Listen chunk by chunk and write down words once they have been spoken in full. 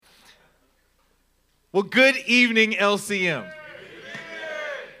Well, good evening, LCM.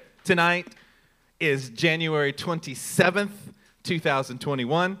 Tonight is January 27th,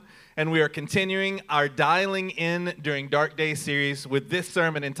 2021, and we are continuing our Dialing In During Dark Days series with this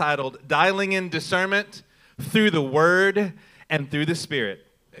sermon entitled, Dialing In Discernment Through the Word and Through the Spirit.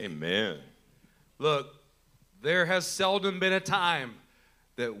 Amen. Look, there has seldom been a time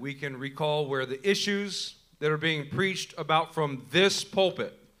that we can recall where the issues that are being preached about from this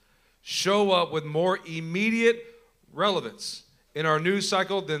pulpit show up with more immediate relevance in our news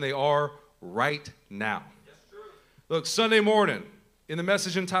cycle than they are right now. Look, Sunday morning, in the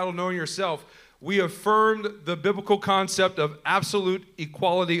message entitled Knowing Yourself, we affirmed the biblical concept of absolute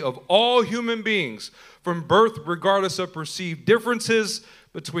equality of all human beings from birth, regardless of perceived differences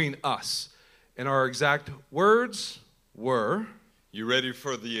between us. And our exact words were... You ready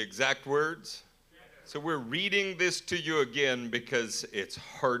for the exact words? So we're reading this to you again because it's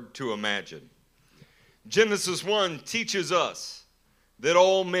hard to imagine. Genesis 1 teaches us that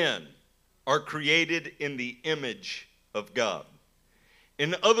all men are created in the image of God.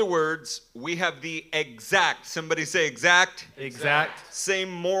 In other words, we have the exact, somebody say exact,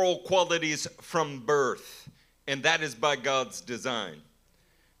 same moral qualities from birth, and that is by God's design.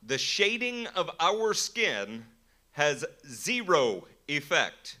 The shading of our skin has zero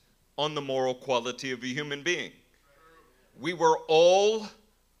effect on the moral quality of a human being. We were all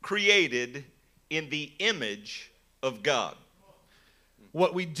created in the image of God.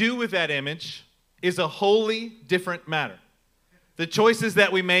 What we do with that image is a wholly different matter. The choices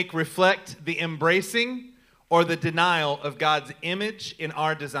that we make reflect the embracing or the denial of God's image in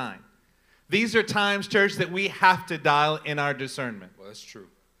our design. These are times, church, that we have to dial in our discernment. Well, that's true.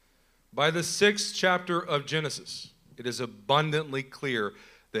 By the 6th chapter of Genesis, it is abundantly clear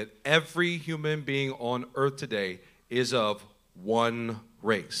that every human being on earth today is of one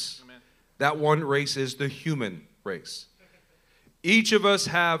race. Amen. That one race is the human race. Each of us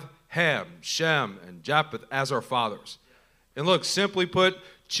have Ham, Shem, and Japheth as our fathers. And look, simply put,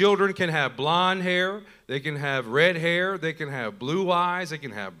 children can have blonde hair, they can have red hair, they can have blue eyes, they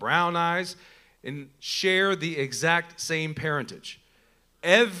can have brown eyes, and share the exact same parentage.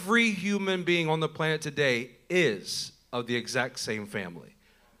 Every human being on the planet today is of the exact same family.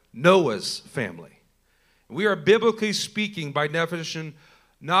 Noah's family. We are biblically speaking, by definition,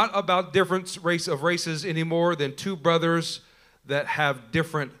 not about different race of races anymore than two brothers that have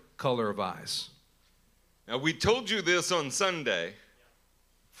different color of eyes. Now, we told you this on Sunday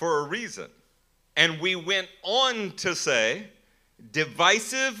for a reason. And we went on to say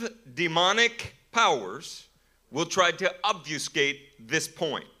divisive demonic powers will try to obfuscate this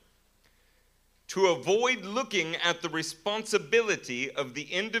point. To avoid looking at the responsibility of the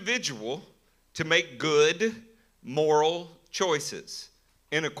individual to make good moral choices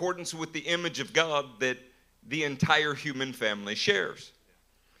in accordance with the image of God that the entire human family shares.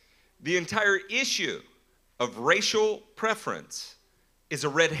 The entire issue of racial preference is a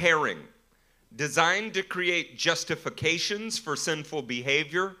red herring designed to create justifications for sinful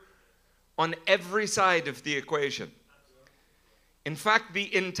behavior on every side of the equation. In fact,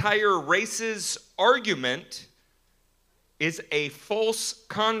 the entire race's argument is a false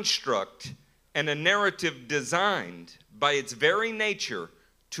construct and a narrative designed by its very nature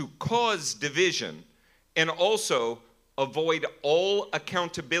to cause division and also avoid all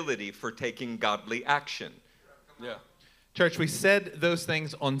accountability for taking godly action. Yeah. Church, we said those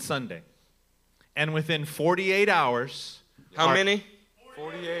things on Sunday. And within 48 hours... How many?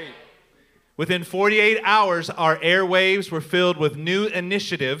 48. Within 48 hours, our airwaves were filled with new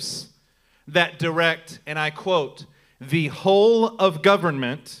initiatives that direct, and I quote, the whole of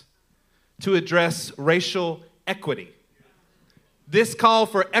government to address racial equity. This call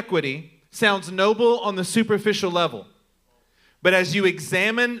for equity sounds noble on the superficial level, but as you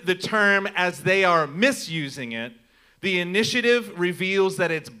examine the term as they are misusing it, the initiative reveals that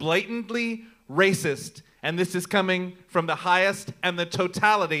it's blatantly racist. And this is coming from the highest and the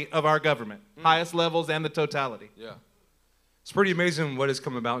totality of our government. Highest levels and the totality. Yeah. It's pretty amazing what has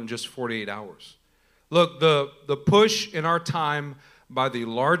come about in just 48 hours. Look, the push in our time by the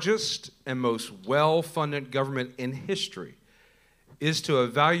largest and most well-funded government in history is to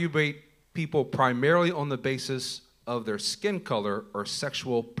evaluate people primarily on the basis of their skin color or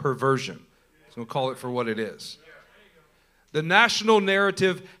sexual perversion. So we'll call it for what it is. The national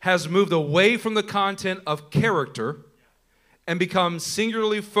narrative has moved away from the content of character and become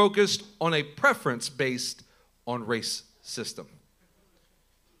singularly focused on a preference based on race system.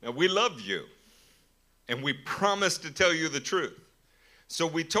 Now, we love you, and we promise to tell you the truth. So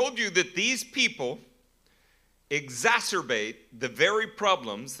we told you that these people exacerbate the very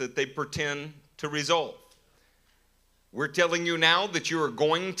problems that they pretend to resolve. We're telling you now that you are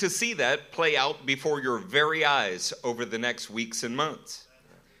going to see that play out before your very eyes over the next weeks and months.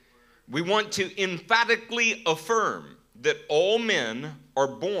 We want to emphatically affirm that all men are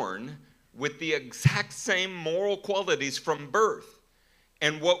born with the exact same moral qualities from birth.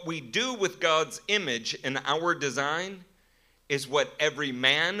 And what we do with God's image in our design is what every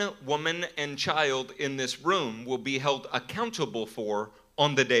man, woman, and child in this room will be held accountable for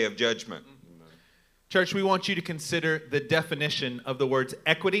on the day of judgment. Church, we want you to consider the definition of the words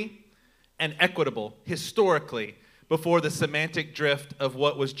equity and equitable historically before the semantic drift of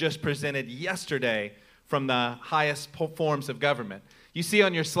what was just presented yesterday from the highest forms of government. You see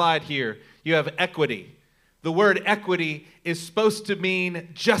on your slide here, you have equity. The word equity is supposed to mean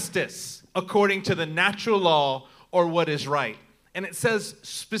justice according to the natural law or what is right. And it says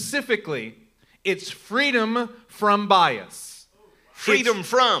specifically, it's freedom from bias. Freedom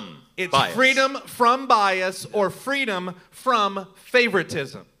from bias. Freedom from bias or freedom from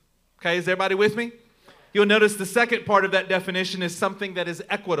favoritism. Okay, is everybody with me? You'll notice the second part of that definition is something that is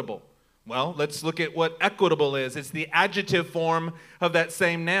equitable. Well, let's look at what equitable is. It's the adjective form of that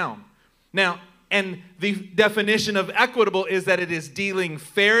same noun. Now, and the definition of equitable is that it is dealing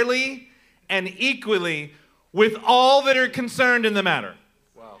fairly and equally with all that are concerned in the matter.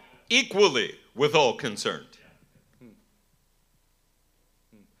 Wow. Equally with all concerned.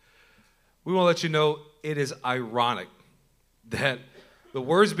 We want to let you know it is ironic that the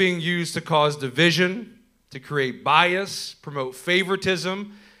words being used to cause division, to create bias, promote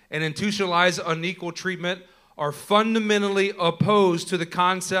favoritism, and institutionalize unequal treatment are fundamentally opposed to the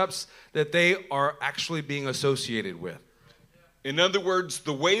concepts that they are actually being associated with. In other words,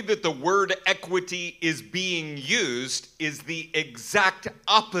 the way that the word equity is being used is the exact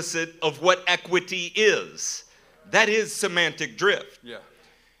opposite of what equity is. That is semantic drift. Yeah.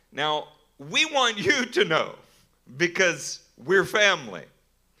 Now, we want you to know, because we're family,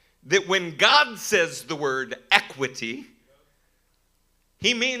 that when God says the word equity,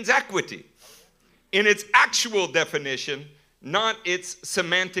 he means equity in its actual definition, not its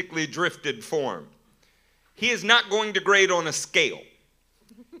semantically drifted form. He is not going to grade on a scale.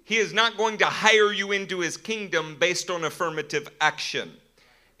 He is not going to hire you into his kingdom based on affirmative action.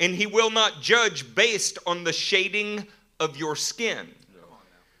 And he will not judge based on the shading of your skin.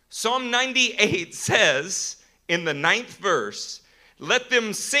 Psalm 98 says in the 9th verse, "Let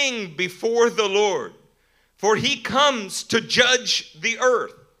them sing before the Lord, for he comes to judge the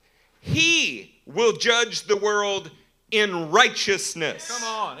earth. He will judge the world in righteousness." Come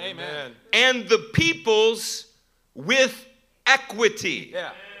on, amen. "And the peoples with equity."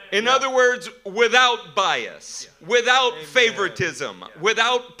 Yeah. In other words, without bias, without favoritism,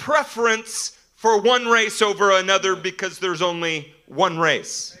 without preference for one race over another because there's only one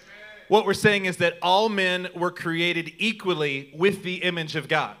race. What we're saying is that all men were created equally with the image of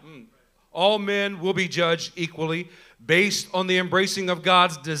God. All men will be judged equally based on the embracing of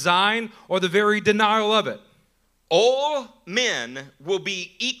God's design or the very denial of it. All men will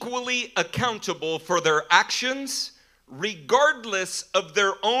be equally accountable for their actions, regardless of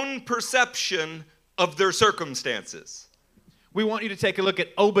their own perception of their circumstances. We want you to take a look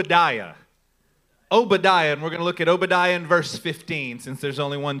at Obadiah. Obadiah, and we're going to look at Obadiah in verse 15, since there's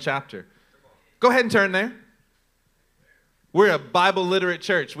only one chapter. Go ahead and turn there. We're a Bible literate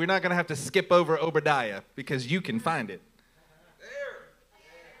church. We're not going to have to skip over Obadiah because you can find it.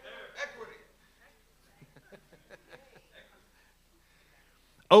 Equity.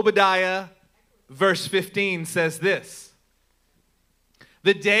 Obadiah, verse 15 says this: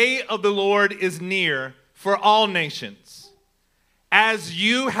 "The day of the Lord is near for all nations. As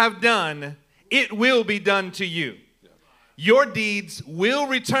you have done, it will be done to you. Your deeds will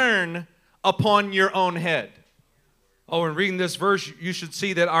return upon your own head." Oh, in reading this verse, you should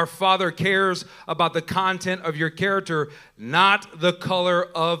see that our Father cares about the content of your character, not the color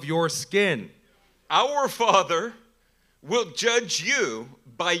of your skin. Our Father will judge you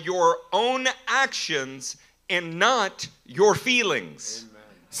by your own actions and not your feelings. Amen.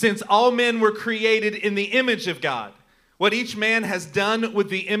 Since all men were created in the image of God, what each man has done with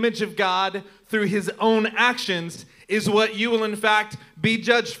the image of God through his own actions is what you will in fact be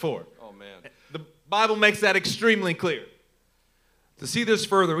judged for. Oh, man. The Bible makes that extremely clear. To see this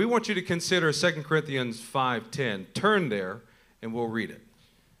further, we want you to consider 2 Corinthians 5:10. Turn there, and we'll read it.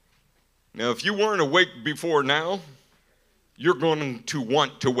 Now, if you weren't awake before now, you're going to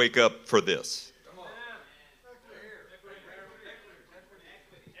want to wake up for this.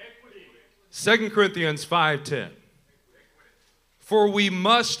 2 Corinthians 5:10. "For we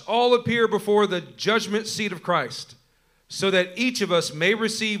must all appear before the judgment seat of Christ, so that each of us may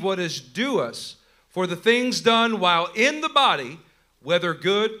receive what is due us for the things done while in the body, whether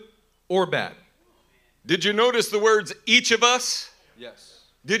good or bad. Did you notice the words each of us? Yes.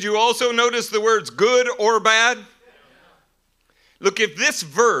 Did you also notice the words good or bad? Look, if this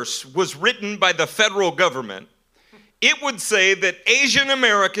verse was written by the federal government, it would say that Asian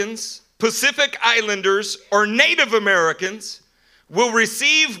Americans, Pacific Islanders, or Native Americans will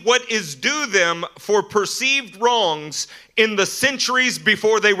receive what is due them for perceived wrongs in the centuries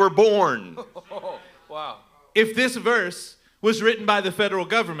before they were born. Wow. If this verse was written by the federal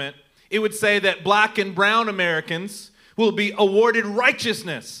government, it would say that black and brown Americans will be awarded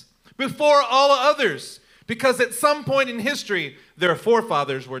righteousness before all others, because at some point in history, their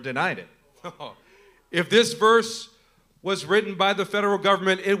forefathers were denied it. If this verse was written by the federal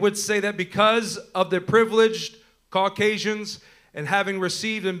government, it would say that because of the privileged Caucasians and having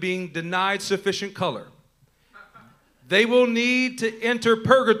received and being denied sufficient color, they will need to enter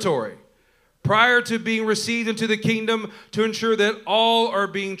purgatory prior to being received into the kingdom to ensure that all are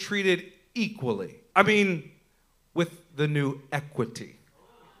being treated equally. I mean, with the new equity.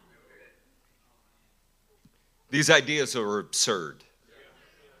 These ideas are absurd.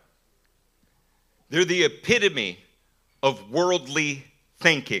 They're the epitome of worldly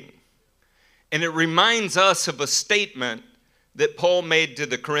thinking. And it reminds us of a statement that Paul made to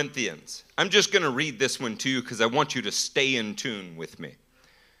the Corinthians. I'm just going to read this one to you because I want you to stay in tune with me.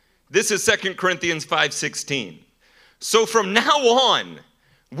 This is 2 Corinthians 5:16. So from now on,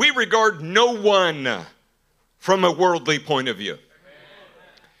 we regard no one from a worldly point of view.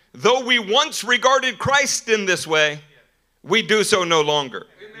 Though we once regarded Christ in this way, we do so no longer.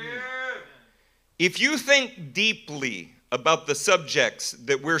 If you think deeply about the subjects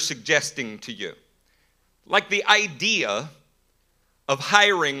that we're suggesting to you, like the idea of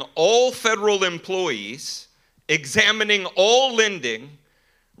hiring all federal employees, examining all lending,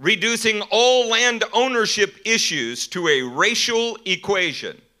 reducing all land ownership issues to a racial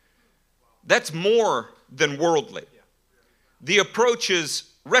equation, that's more than worldly. The approach is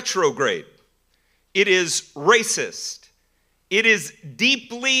retrograde. It is racist. It is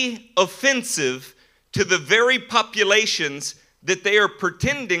deeply offensive to the very populations that they are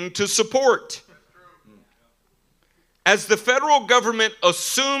pretending to support. As the federal government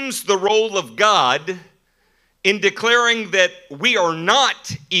assumes the role of God in declaring that we are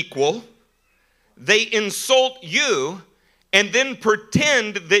not equal, they insult you and then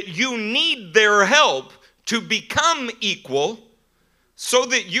pretend that you need their help to become equal so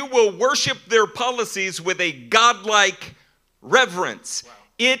that you will worship their policies with a godlike reverence. Wow.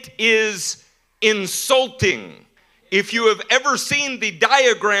 It is insulting. If you have ever seen the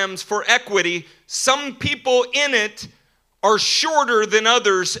diagrams for equity, some people in it are shorter than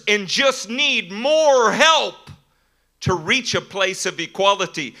others and just need more help to reach a place of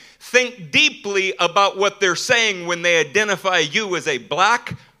equality. Think deeply about what they're saying when they identify you as a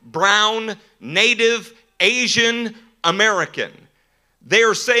black, brown, native, Asian American. They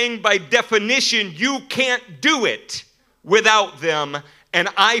are saying by definition, you can't do it without them, and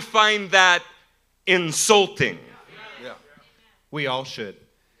I find that insulting. Yeah. We all should.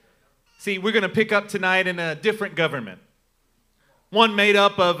 See, we're going to pick up tonight in a different government. One made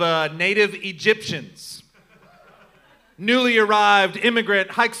up of native Egyptians, newly arrived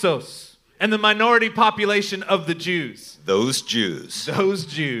immigrant Hyksos, and the minority population of the Jews. Those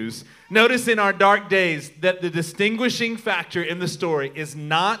Jews. Notice in our dark days that the distinguishing factor in the story is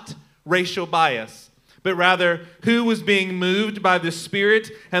not racial bias, but rather who was being moved by the Spirit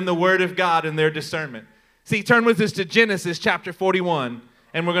and the Word of God in their discernment. See, turn with us to Genesis chapter 41,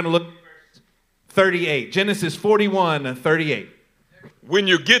 and we're going to look at verse 38. Genesis 41, 38. When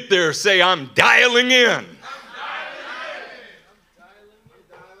you get there, say, I'm dialing in.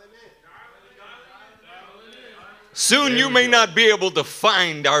 Soon you may not be able to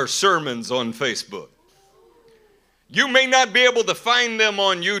find our sermons on Facebook. You may not be able to find them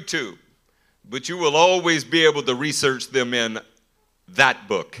on YouTube, but you will always be able to research them in that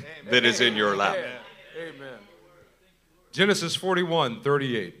book that is in your lap. Amen. Genesis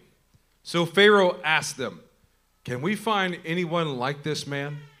 41:38. So Pharaoh asked them, can we find anyone like this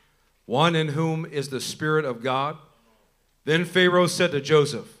man, one in whom is the Spirit of God? Then Pharaoh said to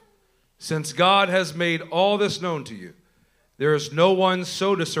Joseph, since God has made all this known to you, there is no one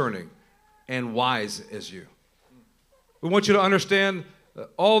so discerning and wise as you. We want you to understand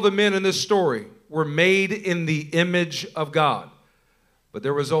that all the men in this story were made in the image of God. But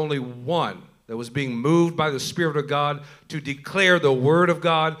there was only one that was being moved by the Spirit of God to declare the Word of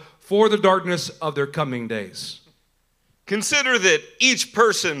God for the darkness of their coming days. Consider that each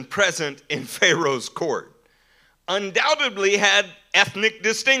person present in Pharaoh's court undoubtedly had ethnic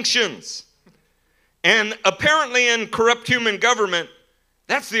distinctions. And apparently in corrupt human government,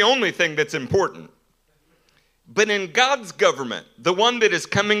 that's the only thing that's important. But in God's government, the one that is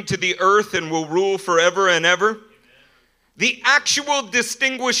coming to the earth and will rule forever and ever, the actual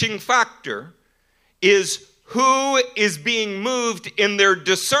distinguishing factor is who is being moved in their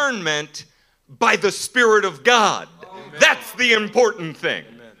discernment by the Spirit of God. Amen. That's the important thing.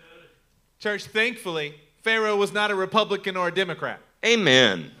 Amen. Church, thankfully, Pharaoh was not a Republican or a Democrat.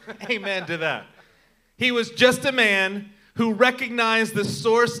 Amen. Amen to that. He was just a man who recognized the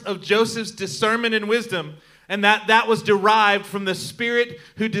source of Joseph's discernment and wisdom, and that was derived from the Spirit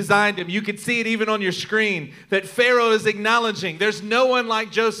who designed him. You could see it even on your screen, that Pharaoh is acknowledging there's no one like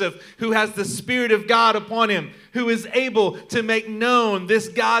Joseph who has the Spirit of God upon him, who is able to make known this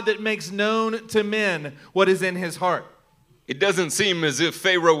God that makes known to men what is in his heart. It doesn't seem as if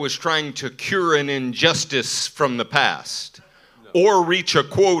Pharaoh was trying to cure an injustice from the past, or reach a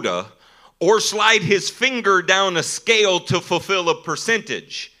quota, or slide his finger down a scale to fulfill a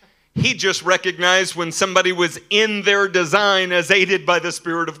percentage. He just recognized when somebody was in their design as aided by the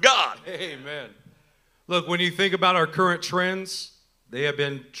Spirit of God. Amen. Look, when you think about our current trends, they have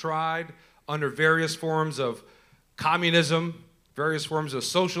been tried under various forms of communism, various forms of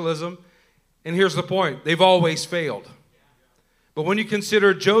socialism. And here's the point, they've always failed. But when you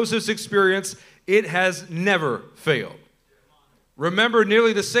consider Joseph's experience, it has never failed. Remember,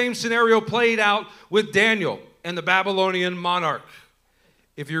 nearly the same scenario played out with Daniel and the Babylonian monarch.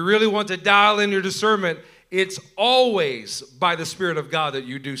 If you really want to dial in your discernment, it's always by the Spirit of God that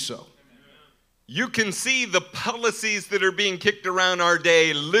you do so. You can see the policies that are being kicked around our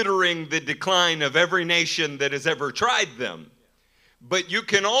day littering the decline of every nation that has ever tried them. But you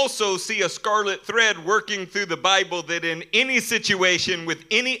can also see a scarlet thread working through the Bible that in any situation, with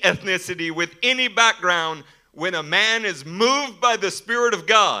any ethnicity, with any background, when a man is moved by the Spirit of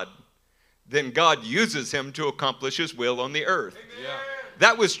God, then God uses him to accomplish his will on the earth. Yeah.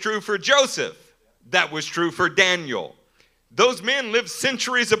 That was true for Joseph. That was true for Daniel. Those men lived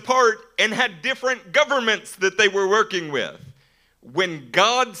centuries apart and had different governments that they were working with. When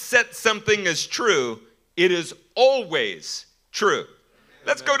God sets something as true, it is always true.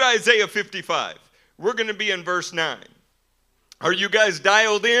 Let's go to Isaiah 55. We're going to be in verse 9. Are you guys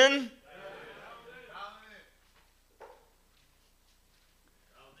dialed in?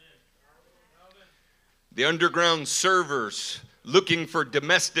 The underground servers looking for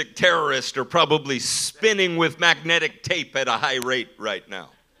domestic terrorists are probably spinning with magnetic tape at a high rate right now.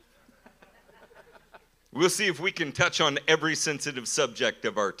 We'll see if we can touch on every sensitive subject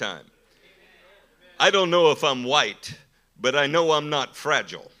of our time. I don't know if I'm white, but I know I'm not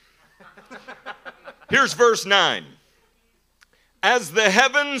fragile. Here's verse 9. As the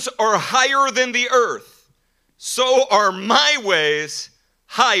heavens are higher than the earth, so are my ways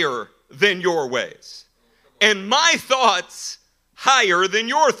higher than your ways, and my thoughts higher than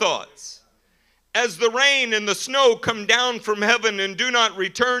your thoughts. As the rain and the snow come down from heaven and do not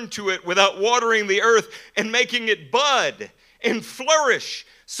return to it without watering the earth and making it bud and flourish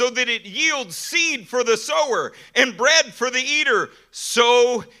so that it yields seed for the sower and bread for the eater,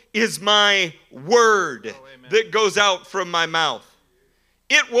 so is my word that goes out from my mouth.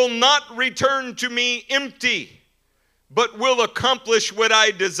 It will not return to me empty, but will accomplish what I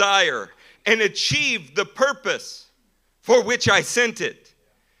desire and achieve the purpose for which I sent it.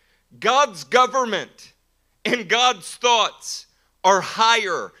 God's government and God's thoughts are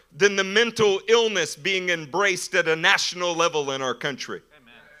higher than the mental illness being embraced at a national level in our country.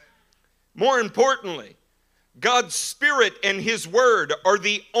 Amen. More importantly, God's Spirit and His Word are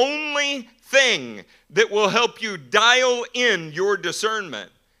the only thing that will help you dial in your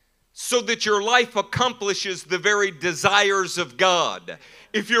discernment so that your life accomplishes the very desires of God.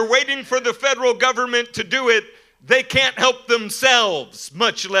 If you're waiting for the federal government to do it, they can't help themselves,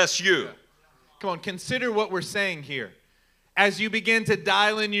 much less you. Come on, consider what we're saying here. As you begin to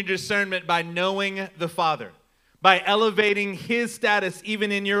dial in your discernment by knowing the Father, by elevating His status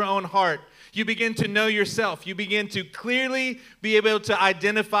even in your own heart, you begin to know yourself. You begin to clearly be able to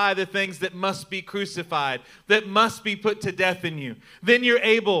identify the things that must be crucified, that must be put to death in you. Then you're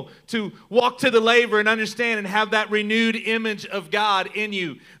able to walk to the laver and understand and have that renewed image of God in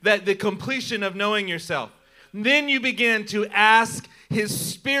you, that the completion of knowing yourself. Then you begin to ask His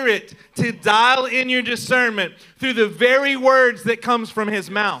Spirit to dial in your discernment through the very words that comes from His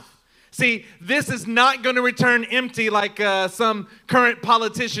mouth. See, this is not going to return empty like some current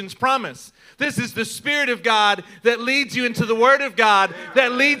politicians promise. This is the Spirit of God that leads you into the Word of God,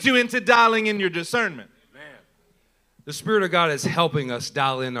 that leads you into dialing in your discernment. The Spirit of God is helping us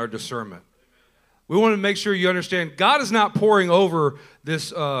dial in our discernment. We want to make sure you understand God is not pouring over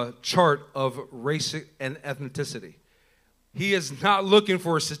this chart of race and ethnicity. He is not looking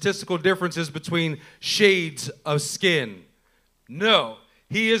for statistical differences between shades of skin. No,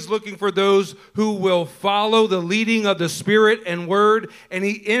 he is looking for those who will follow the leading of the Spirit and Word, and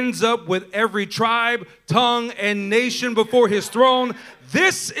he ends up with every tribe, tongue, and nation before his throne.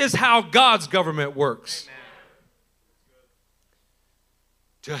 This is how God's government works.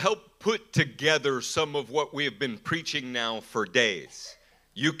 To help put together some of what we have been preaching now for days,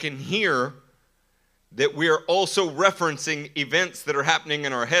 you can hear that we are also referencing events that are happening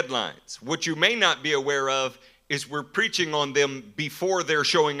in our headlines. What you may not be aware of is we're preaching on them before they're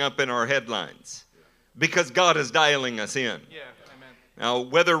showing up in our headlines, because God is dialing us in. Yeah, amen. Now,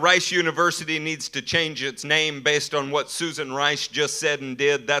 whether Rice University needs to change its name based on what Susan Rice just said and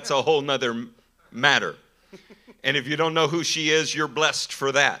did, that's a whole nother matter. And if you don't know who she is, you're blessed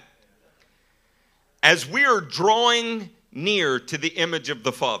for that. As we are drawing near to the image of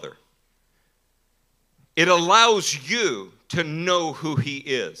the Father, it allows you to know who he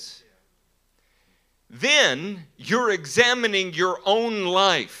is. Then you're examining your own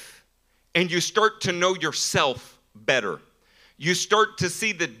life and you start to know yourself better. You start to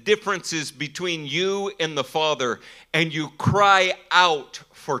see the differences between you and the Father, and you cry out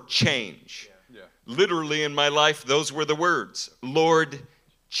for change. Yeah. Literally in my life, those were the words, Lord,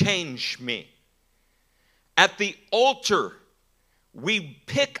 change me. At the altar, we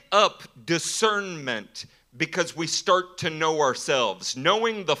pick up discernment because we start to know ourselves.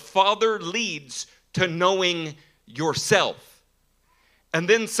 Knowing the Father leads to knowing yourself. And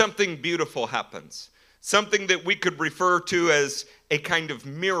then something beautiful happens. Something that we could refer to as a kind of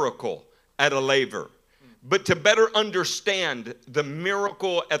miracle at a laver. But to better understand the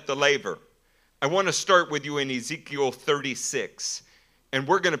miracle at the laver, I want to start with you in Ezekiel 36. And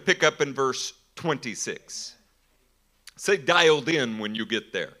we're going to pick up in verse 26. Say dialed in when you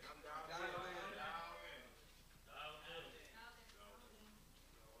get there.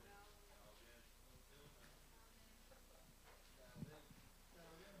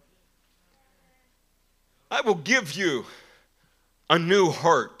 I will give you a new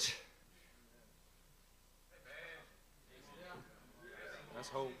heart. That's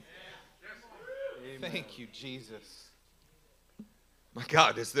hope. Thank you, Jesus. My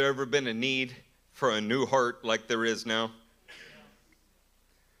God, has there ever been a need for a new heart like there is now?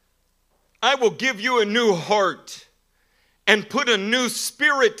 I will give you a new heart and put a new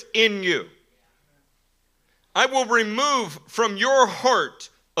spirit in you. I will remove from your heart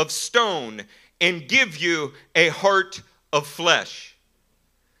of stone and give you a heart of flesh.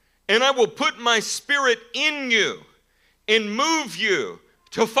 And I will put my spirit in you and move you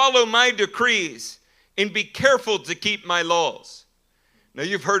to follow my decrees and be careful to keep my laws. Now,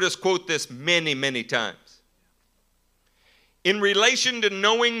 you've heard us quote this many, many times. In relation to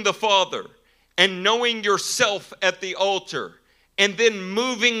knowing the Father and knowing yourself at the altar and then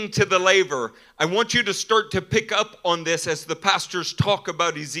moving to the laver, I want you to start to pick up on this as the pastors talk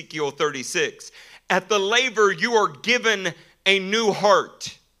about Ezekiel 36. At the laver, you are given a new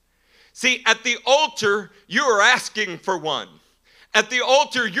heart. See, at the altar, you are asking for one. At the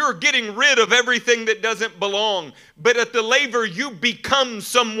altar, you're getting rid of everything that doesn't belong. But at the laver, you become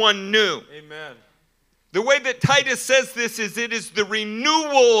someone new. Amen. The way that Titus says this is it is the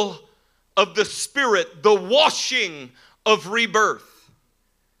renewal of the Spirit, the washing of rebirth.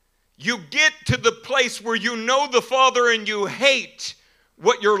 You get to the place where you know the Father and you hate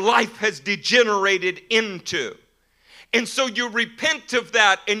what your life has degenerated into. And so you repent of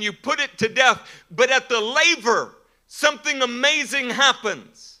that and you put it to death. But at the laver, something amazing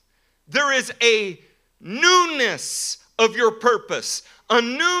happens. There is a newness of your purpose, a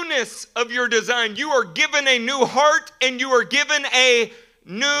newness of your design. You are given a new heart and you are given a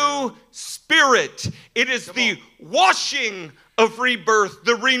new spirit. It is the washing of rebirth,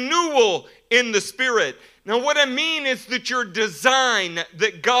 the renewal in the spirit. Now, what I mean is that your design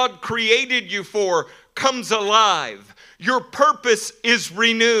that God created you for comes alive. Your purpose is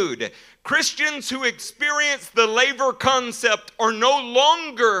renewed. Christians who experience the laver concept are no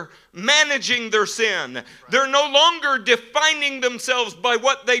longer managing their sin. They're no longer defining themselves by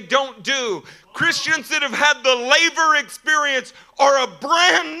what they don't do. Christians that have had the laver experience are a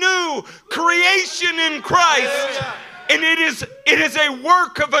brand new creation in Christ. And it is a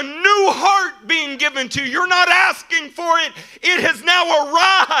work of a new heart being given to you. You're not asking for it. It has now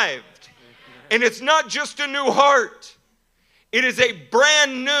arrived. And it's not just a new heart. It is a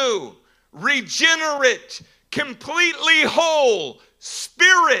brand new, regenerate, completely whole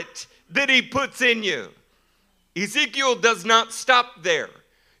spirit that he puts in you. Ezekiel does not stop there.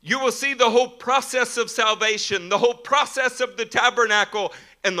 You will see the whole process of salvation, the whole process of the tabernacle,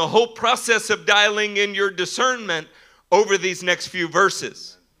 and the whole process of dialing in your discernment over these next few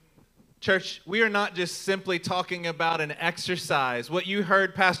verses. Church, we are not just simply talking about an exercise. What you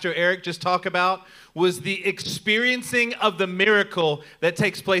heard Pastor Eric just talk about was the experiencing of the miracle that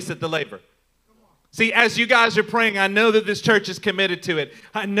takes place at the laver. See, as you guys are praying, I know that this church is committed to it.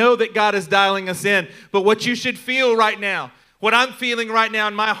 I know that God is dialing us in. But what you should feel right now, what I'm feeling right now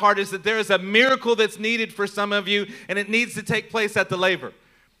in my heart, is that there is a miracle that's needed for some of you, and it needs to take place at the laver.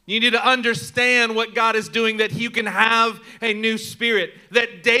 You need to understand what God is doing, that you can have a new spirit,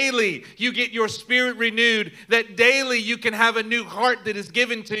 that daily you get your spirit renewed, that daily you can have a new heart that is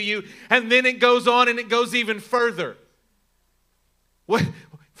given to you, and then it goes on and it goes even further. What?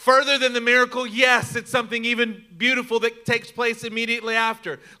 Further than the miracle? Yes, it's something even beautiful that takes place immediately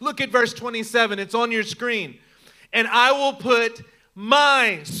after. Look at verse 27. It's on your screen. And I will put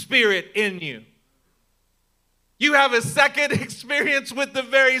my spirit in you. You have a second experience with the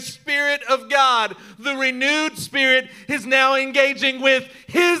very Spirit of God. The renewed Spirit is now engaging with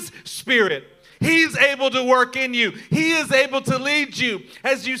His Spirit. He's able to work in you. He is able to lead you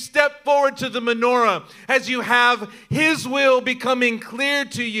as you step forward to the menorah, as you have His will becoming clear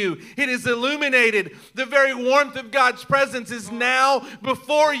to you. It is illuminated. The very warmth of God's presence is now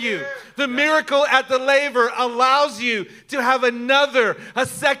before you. The miracle at the laver allows you to have a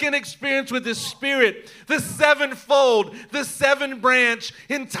second experience with the Spirit. The sevenfold, the seven branch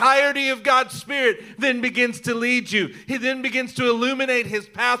entirety of God's Spirit then begins to lead you. He then begins to illuminate His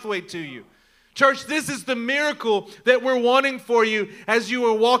pathway to you. Church, this is the miracle that we're wanting for you as you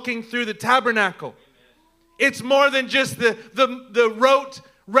are walking through the tabernacle. It's more than just the rote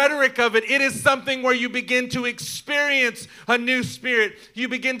rhetoric of it. It is something where you begin to experience a new spirit. You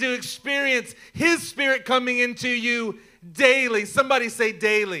begin to experience His Spirit coming into you daily. Somebody say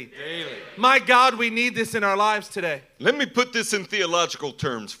daily. Daily. My God, we need this in our lives today. Let me put this in theological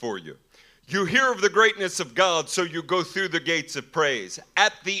terms for you. You hear of the greatness of God, so you go through the gates of praise.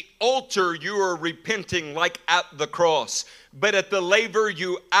 At the altar, you are repenting like at the cross. But at the laver,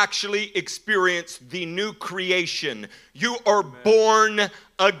 you actually experience the new creation. You are born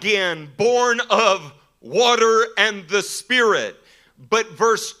again, born of water and the Spirit. But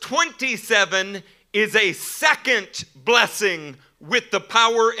verse 27 is a second blessing with the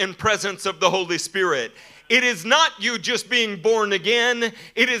power and presence of the Holy Spirit. It is not you just being born again.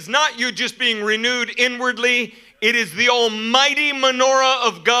 It is not you just being renewed inwardly. It is the almighty menorah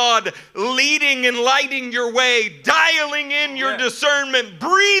of God leading and lighting your way, dialing in your discernment,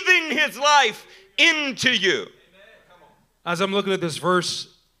 breathing His life into you. As I'm looking at this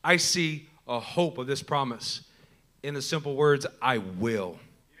verse, I see a hope of this promise. In the simple words, I will.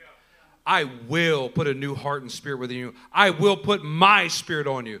 I will put a new heart and spirit within you. I will put my Spirit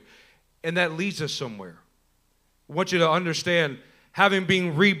on you. And that leads us somewhere. I want you to understand, having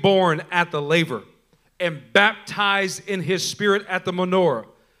been reborn at the laver and baptized in His Spirit at the menorah,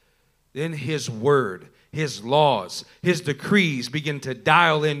 then His word, His laws, His decrees begin to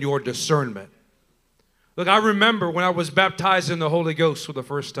dial in your discernment. Look, I remember when I was baptized in the Holy Ghost for the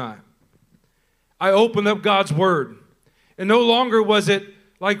first time. I opened up God's word, and no longer was it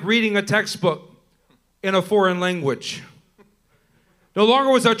like reading a textbook in a foreign language. No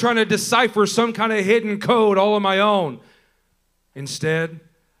longer was I trying to decipher some kind of hidden code all on my own. Instead,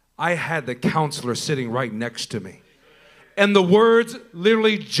 I had the counselor sitting right next to me. And the words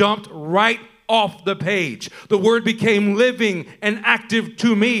literally jumped right off the page. The word became living and active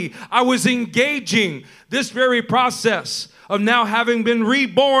to me. I was engaging this very process of now having been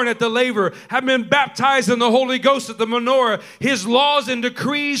reborn at the laver, having been baptized in the Holy Ghost at the menorah. His laws and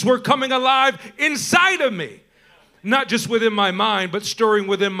decrees were coming alive inside of me. Not just within my mind, but stirring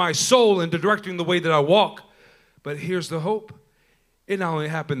within my soul and directing the way that I walk. But here's the hope. It not only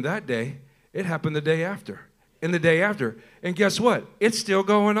happened that day, it happened the day after, and the day after. And guess what? It's still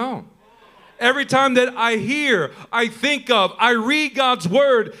going on. Every time that I hear, I think of, I read God's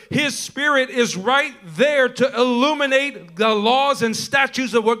word, His Spirit is right there to illuminate the laws and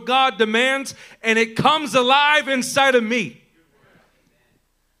statutes of what God demands, and it comes alive inside of me.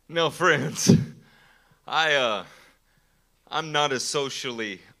 Now, friends, I'm not as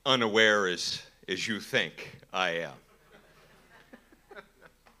socially unaware as you think I am.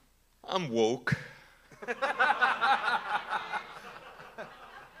 I'm woke.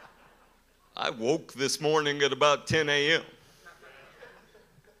 I woke this morning at about 10 a.m.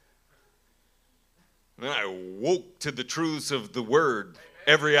 And I woke to the truths of the Word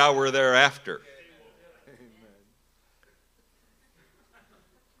every hour thereafter.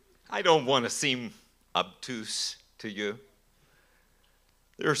 I don't want to seem obtuse to you.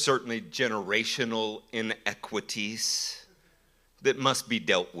 There are certainly generational inequities that must be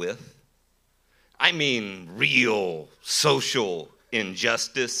dealt with. I mean, real social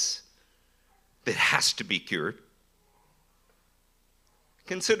injustice that has to be cured.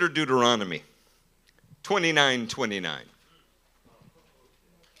 Consider Deuteronomy 29:29.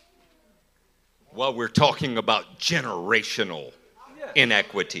 While we're talking about generational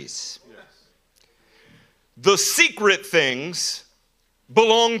inequities. The secret things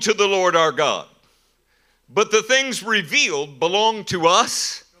belong to the Lord our God, but the things revealed belong to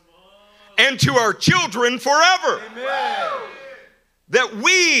us and to our children forever. Amen. That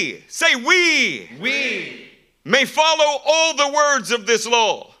we, say we may follow all the words of this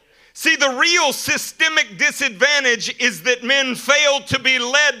law. See, the real systemic disadvantage is that men fail to be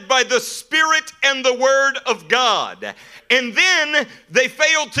led by the Spirit and the Word of God. And then they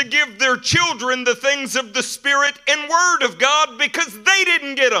fail to give their children the things of the Spirit and Word of God because they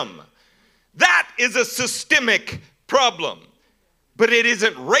didn't get them. That is a systemic problem. But it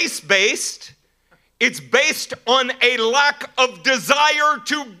isn't race-based. It's based on a lack of desire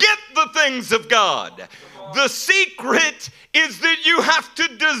to get the things of God. The secret is that you have to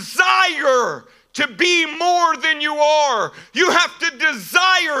desire to be more than you are. You have to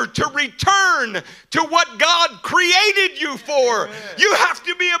desire to return to what God created you for. You have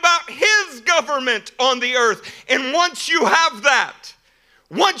to be about His government on the earth. And once you have that,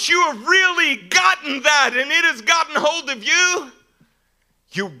 once you have really gotten that and it has gotten hold of you,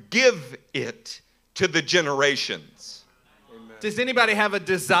 you give it to the generations. Amen. Does anybody have a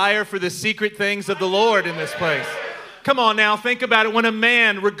desire for the secret things of the Lord in this place? Come on now, think about it. When a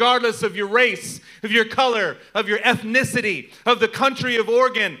man, regardless of your race, of your color, of your ethnicity, of the country of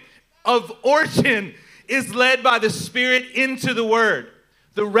origin, is led by the Spirit into the Word,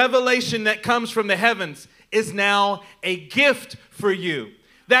 the revelation that comes from the heavens is now a gift for you.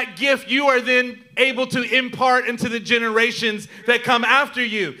 That gift you are then able to impart into the generations that come after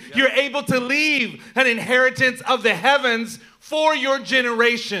you. Yes. You're able to leave an inheritance of the heavens for your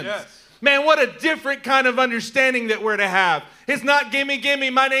generations. Yes. Man, what a different kind of understanding that we're to have. It's not gimme, gimme,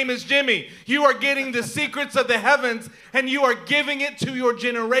 my name is Jimmy. You are getting the secrets of the heavens and you are giving it to your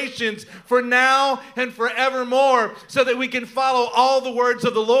generations for now and forevermore so that we can follow all the words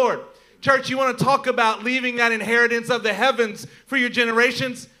of the Lord. Church, you want to talk about leaving that inheritance of the heavens for your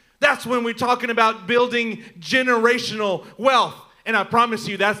generations? That's when we're talking about building generational wealth. And I promise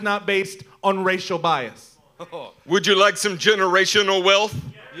you, that's not based on racial bias. Would you like some generational wealth?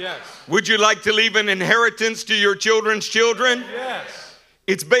 Yes. Would you like to leave an inheritance to your children's children? Yes.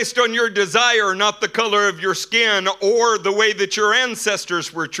 It's based on your desire, not the color of your skin or the way that your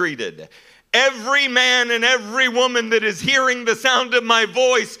ancestors were treated. Every man and every woman that is hearing the sound of my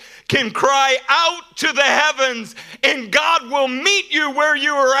voice can cry out to the heavens and God will meet you where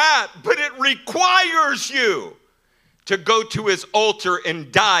you are at. But it requires you to go to His altar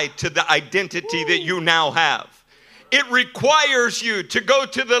and die to the identity that you now have. It requires you to go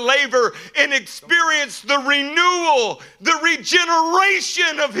to the laver and experience the renewal, the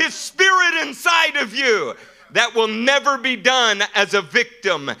regeneration of His Spirit inside of you. That will never be done as a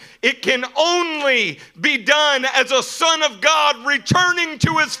victim. It can only be done as a son of God returning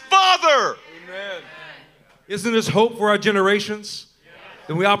to his Father. Amen. Isn't this hope for our generations?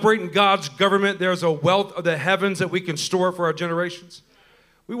 When we operate in God's government, there's a wealth of the heavens that we can store for our generations.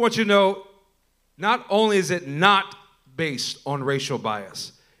 We want you to know, not only is it not based on racial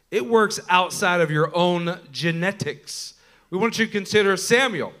bias, it works outside of your own genetics. We want you to consider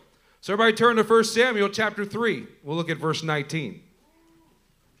Samuel. So everybody turn to 1 Samuel chapter 3. We'll look at verse 19.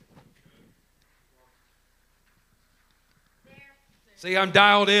 Say, I'm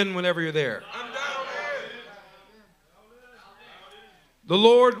dialed in whenever you're there. I'm dialed in. The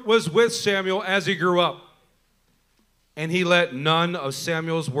Lord was with Samuel as he grew up, and he let none of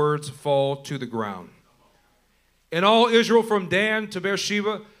Samuel's words fall to the ground. And all Israel from Dan to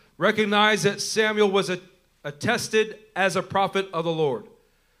Beersheba recognized that Samuel was attested as a prophet of the Lord.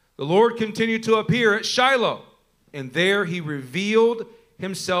 The Lord continued to appear at Shiloh, and there he revealed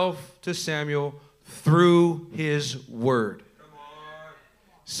himself to Samuel through his word.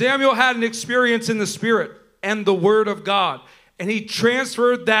 Samuel had an experience in the Spirit and the Word of God, and he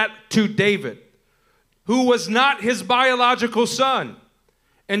transferred that to David, who was not his biological son.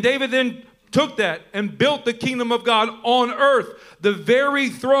 And David then took that and built the kingdom of God on earth, the very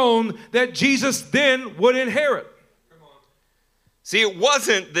throne that Jesus then would inherit. See, it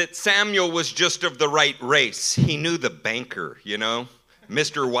wasn't that Samuel was just of the right race. He knew the banker, Mr.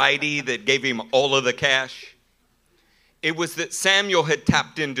 Whitey that gave him all of the cash. It was that Samuel had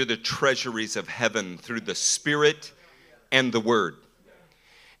tapped into the treasuries of heaven through the Spirit and the Word.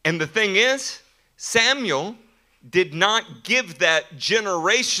 And the thing is, Samuel did not give that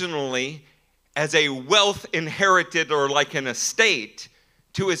generationally as a wealth inherited or like an estate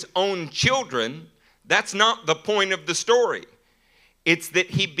to his own children. That's not the point of the story. It's that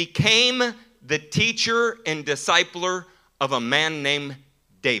he became the teacher and discipler of a man named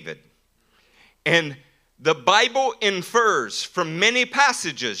David. And the Bible infers from many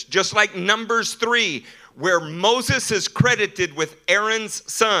passages, just like Numbers 3, where Moses is credited with Aaron's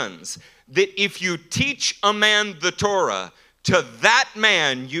sons, that if you teach a man the Torah, to that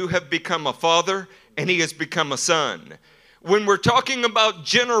man you have become a father and he has become a son. When we're talking about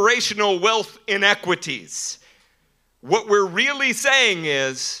generational wealth inequities, what we're really saying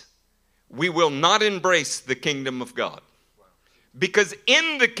is we will not embrace the kingdom of God. Because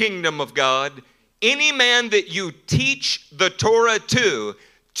in the kingdom of God, any man that you teach the Torah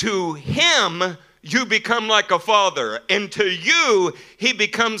to him you become like a father, and to you he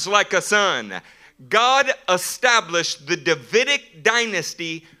becomes like a son. God established the Davidic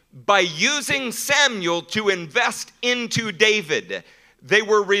dynasty by using Samuel to invest into David. They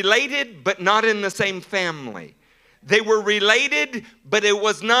were related, but not in the same family. They were related, but it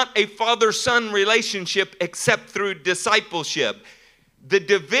was not a father-son relationship except through discipleship. The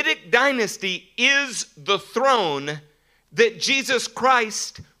Davidic dynasty is the throne that Jesus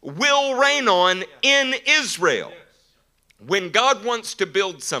Christ will reign on in Israel. When God wants to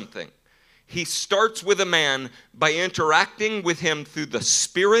build something, he starts with a man by interacting with him through the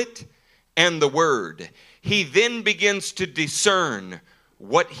Spirit and the Word. He then begins to discern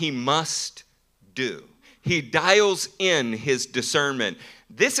what he must do. He dials in his discernment.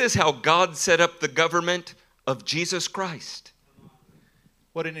 This is how God set up the government of Jesus Christ.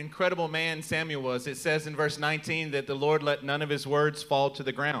 What an incredible man Samuel was. It says in verse 19 that the Lord let none of his words fall to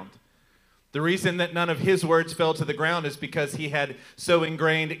the ground. The reason that none of his words fell to the ground is because he had so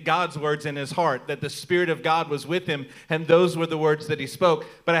ingrained God's words in his heart, that the Spirit of God was with him, and those were the words that he spoke.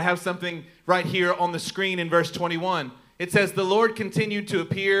 But I have something right here on the screen in verse 21. It says, the Lord continued to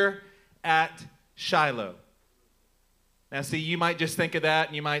appear at Shiloh. Now, see, you might just think of that,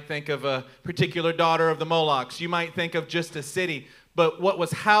 and you might think of a particular daughter of the Molochs. You might think of just a city. But what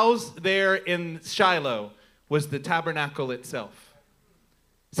was housed there in Shiloh was the tabernacle itself.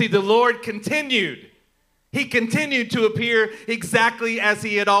 See, the Lord continued. He continued to appear exactly as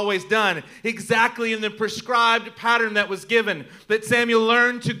he had always done, exactly in the prescribed pattern that was given, that Samuel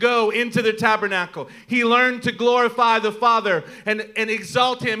learned to go into the tabernacle. He learned to glorify the Father and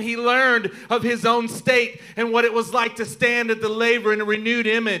exalt him. He learned of his own state and what it was like to stand at the laver in a renewed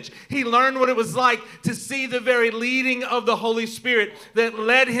image. He learned what it was like to see the very leading of the Holy Spirit that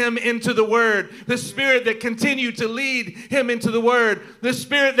led him into the Word, the Spirit that continued to lead him into the Word, the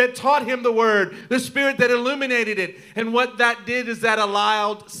Spirit that taught him the Word, the Spirit that illuminated it. And what that did is that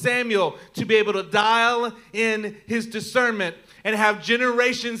allowed Samuel to be able to dial in his discernment and have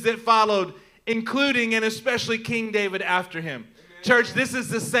generations that followed, including and especially King David after him. Amen. Church, this is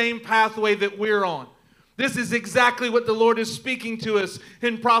the same pathway that we're on. This is exactly what the Lord is speaking to us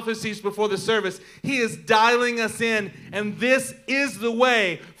in prophecies before the service. He is dialing us in, and this is the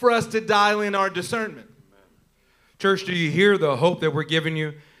way for us to dial in our discernment. Church, do you hear the hope that we're giving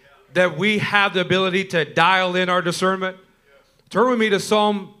you? That we have the ability to dial in our discernment? Turn with me to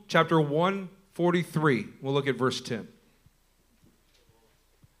Psalm chapter 143. We'll look at verse 10.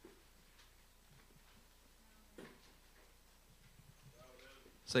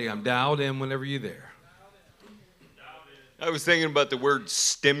 Say, I'm dialed in whenever you're there. I was thinking about the word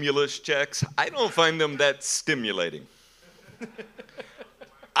stimulus checks. I don't find them that stimulating.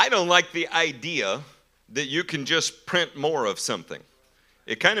 I don't like the idea that you can just print more of something.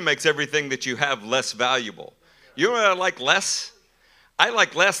 It kind of makes everything that you have less valuable. You know what I like less? I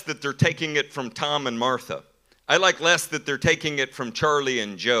like less that they're taking it from Tom and Martha. I like less that they're taking it from Charlie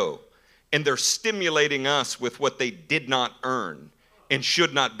and Joe. And they're stimulating us with what they did not earn and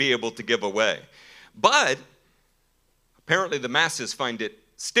should not be able to give away. But apparently the masses find it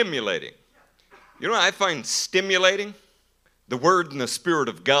stimulating. You know what I find stimulating? The Word and the Spirit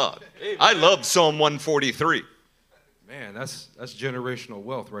of God. Amen. I love Psalm 143. Man, that's generational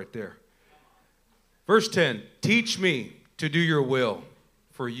wealth right there. Verse 10, teach me to do your will,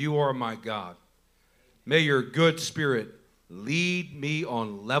 for you are my God. May your good spirit lead me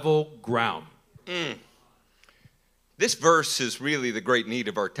on level ground. This verse is really the great need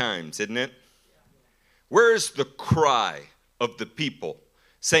of our times, isn't it? Where's the cry of the people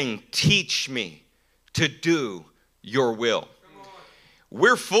saying, teach me to do your will?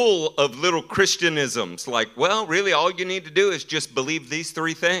 We're full of little Christianisms like, well, really all you need to do is just believe these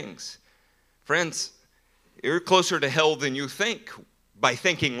three things. Friends, you're closer to hell than you think by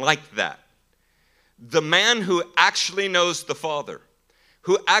thinking like that. The man who actually knows the Father,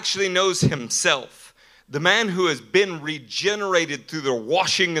 who actually knows himself, the man who has been regenerated through the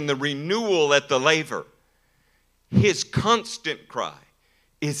washing and the renewal at the laver, his constant cry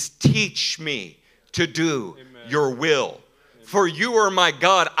is, teach me to do your will. For you are my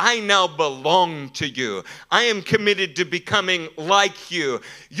God. I now belong to you. I am committed to becoming like you.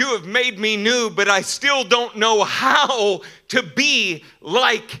 You have made me new, but I still don't know how to be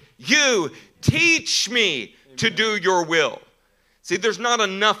like you. Teach me to do your will. See, there's not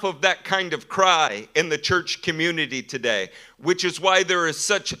enough of that kind of cry in the church community today, which is why there is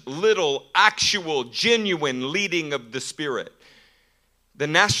such little actual, genuine leading of the Spirit. The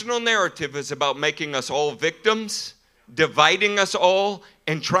national narrative is about making us all victims, dividing us all,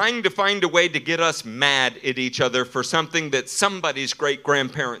 and trying to find a way to get us mad at each other for something that somebody's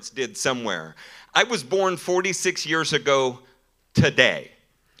great-grandparents did somewhere. I was born 46 years ago today.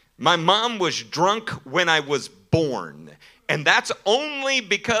 My mom was drunk when I was born, and that's only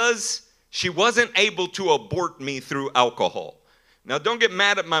because she wasn't able to abort me through alcohol. Now, don't get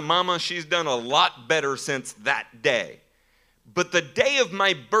mad at my mama. She's done a lot better since that day. But the day of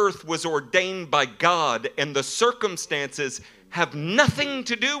my birth was ordained by God, and the circumstances have nothing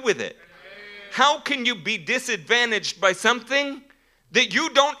to do with it. How can you be disadvantaged by something that you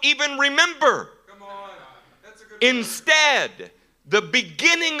don't even remember? Come on. That's a good Instead, the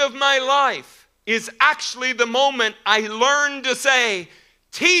beginning of my life is actually the moment I learned to say,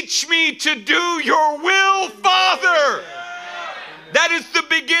 teach me to do your will, Father. That is the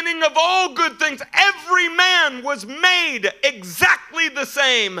beginning of all good things. Every man was made exactly the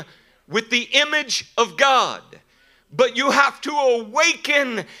same with the image of God. But you have to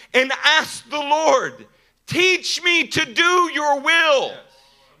awaken and ask the Lord, teach me to do your will.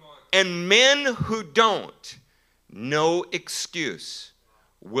 And men who don't, no excuse,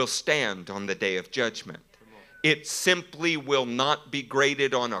 will stand on the day of judgment. It simply will not be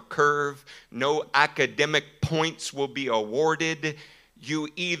graded on a curve. No academic points will be awarded. You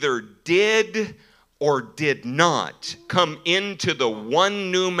either did or did not come into the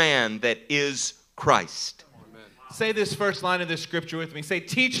one new man that is Christ. Amen. Say this first line of this scripture with me. Say,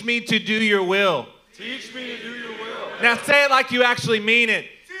 teach me to do your will. Teach me to do your will. Now say it like you actually mean it.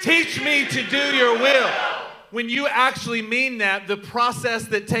 Teach me to do your will. When you actually mean that, the process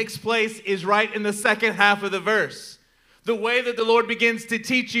that takes place is right in the second half of the verse. The way that the Lord begins to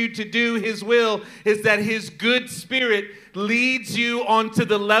teach you to do His will is that His good Spirit leads you onto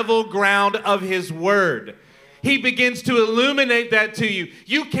the level ground of His Word. He begins to illuminate that to you.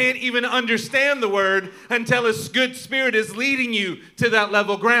 You can't even understand the Word until His good Spirit is leading you to that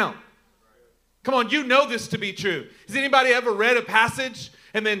level ground. Come on, you know this to be true. Has anybody ever read a passage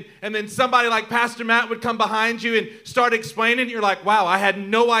and then somebody like Pastor Matt would come behind you and start explaining? You're like, wow, I had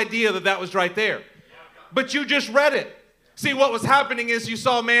no idea that was right there. But you just read it. See, what was happening is you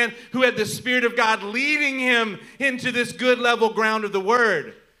saw a man who had the Spirit of God leading him into this good level ground of the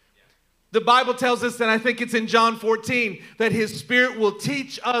Word. The Bible tells us, and I think it's in John 14, that His Spirit will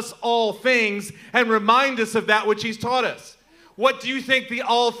teach us all things and remind us of that which He's taught us. What do you think the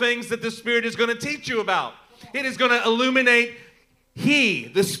all things that the Spirit is going to teach you about? It is going to illuminate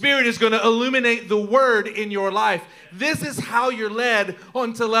the Spirit is going to illuminate the Word in your life. This is how you're led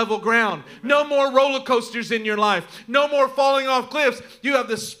onto level ground. No more roller coasters in your life. No more falling off cliffs. You have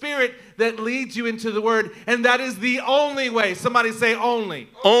the Spirit that leads you into the Word, and that is the only way. Somebody say only.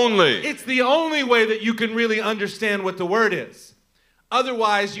 Only. It's the only way that you can really understand what the Word is.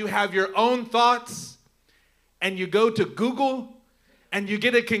 Otherwise, you have your own thoughts, and you go to Google, and you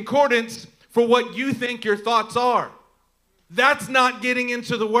get a concordance for what you think your thoughts are. That's not getting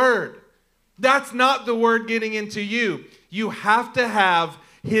into the Word. That's not the Word getting into you. You have to have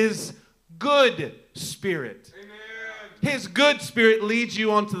His good Spirit. Amen. His good Spirit leads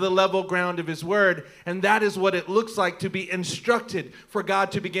you onto the level ground of His Word, and that is what it looks like to be instructed for God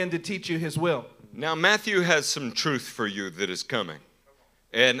to begin to teach you His will. Now, Matthew has some truth for you that is coming,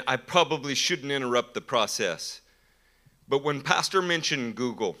 and I probably shouldn't interrupt the process. But when Pastor mentioned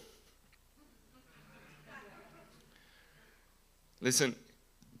Google, listen,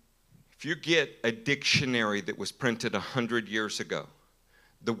 if you get a dictionary that was printed 100 years ago,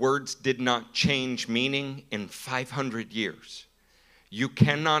 the words did not change meaning in 500 years. You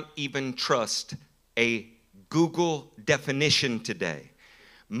cannot even trust a Google definition today.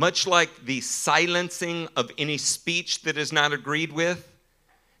 Much like the silencing of any speech that is not agreed with,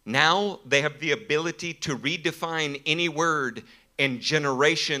 now they have the ability to redefine any word, and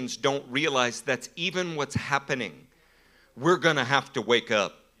generations don't realize that's even what's happening. We're going to have to wake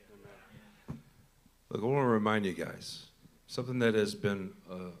up. Look, I want to remind you guys, Something that has been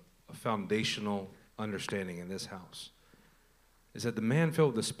a foundational understanding in this house is that the man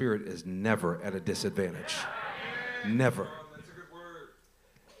filled with the Spirit is never at a disadvantage. Never. That's a good word.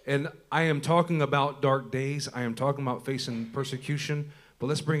 And I am talking about dark days. I am talking about facing persecution. But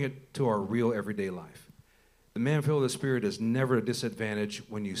let's bring it to our real everyday life. The man filled with the Spirit is never at a disadvantage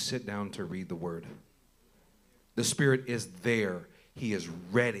when you sit down to read the Word. The Spirit is there. He is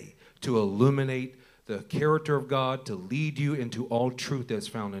ready to illuminate the character of God, to lead you into all truth that's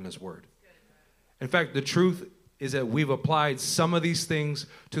found in His Word. In fact, the truth is that we've applied some of these things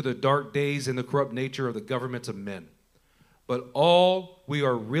to the dark days and the corrupt nature of the governments of men. But all we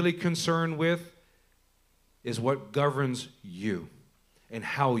are really concerned with is what governs you and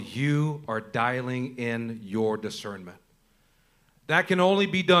how you are dialing in your discernment. That can only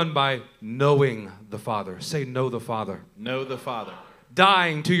be done by knowing the Father. Say, know the Father. Know the Father.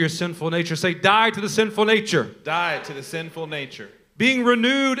 Dying to your sinful nature. Say, die to the sinful nature. Die to the sinful nature. Being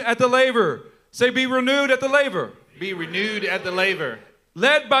renewed at the laver. Say, be renewed at the laver. Be renewed at the laver.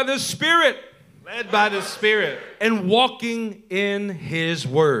 Led by the Spirit. Led by the Spirit. And walking in His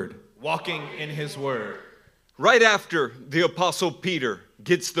Word. Walking in His Word. Right after the Apostle Peter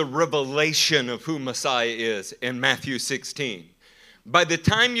gets the revelation of who Messiah is in Matthew 16, by the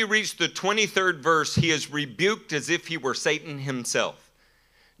time you reach the 23rd verse, he is rebuked as if he were Satan himself.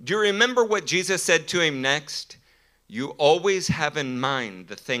 Do you remember what Jesus said to him next? You always have in mind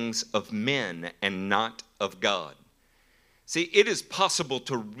the things of men and not of God. See, it is possible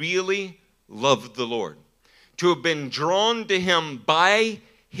to really love the Lord, to have been drawn to Him by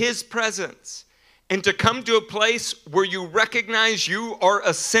His presence, and to come to a place where you recognize you are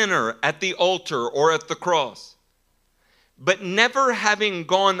a sinner at the altar or at the cross, but never having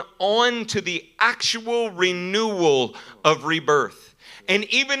gone on to the actual renewal of rebirth. And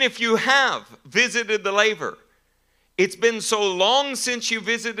even if you have visited the laver, it's been so long since you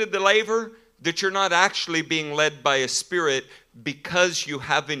visited the laver that you're not actually being led by a spirit because you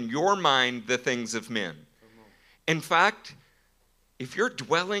have in your mind the things of men. In fact, if you're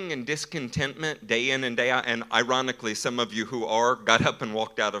dwelling in discontentment day in and day out, and ironically, some of you who are got up and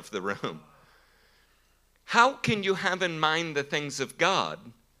walked out of the room, how can you have in mind the things of God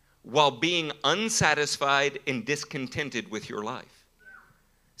while being unsatisfied and discontented with your life?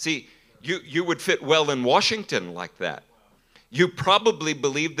 See, you would fit well in Washington like that. You probably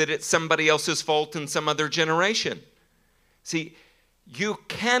believe that it's somebody else's fault in some other generation. See, you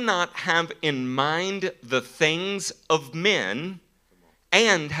cannot have in mind the things of men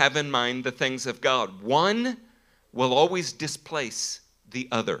and have in mind the things of God. One will always displace the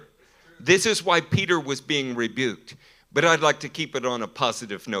other. This is why Peter was being rebuked. But I'd like to keep it on a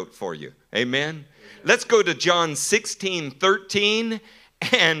positive note for you. Amen? Let's go to John 16:13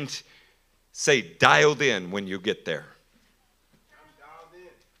 and say dialed in when you get there.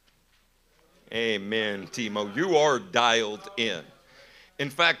 Amen, Timo. You are dialed in. In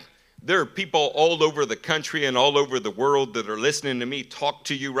fact, there are people all over the country and all over the world that are listening to me talk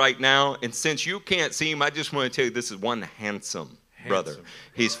to you right now. And since you can't see him, I just want to tell you this is one handsome brother.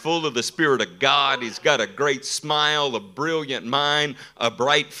 He's full of the Spirit of God. He's got a great smile, a brilliant mind, a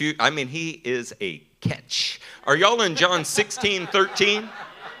bright future. I mean, he is a catch. Are y'all in John 16:13?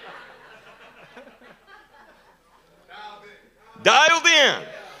 Dialed in.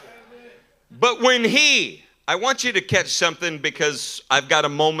 But when I want you to catch something because I've got a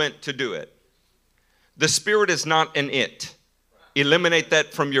moment to do it. The Spirit is not an it. Eliminate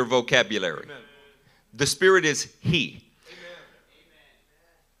that from your vocabulary. Amen. The Spirit is He. Amen.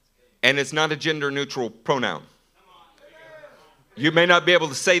 And it's not a gender-neutral pronoun. You may not be able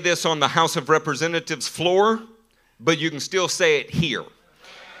to say this on the House of Representatives floor, but you can still say it here.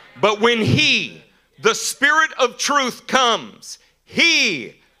 But when He, the Spirit of truth, comes,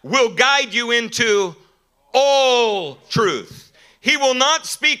 He will guide you into all truth. He will not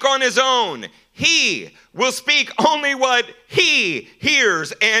speak on His own. He will speak only what He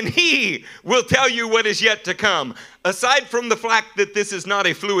hears, and He will tell you what is yet to come. Aside from the fact that this is not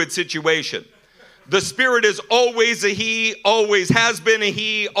a fluid situation, the Spirit is always a He, always has been a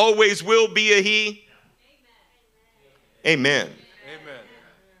He, always will be a He. Amen. Amen.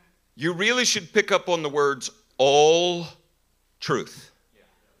 You really should pick up on the words all truth.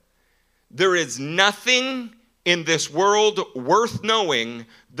 There is nothing in this world worth knowing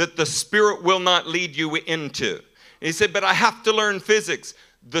that the Spirit will not lead you into. And he said, but I have to learn physics.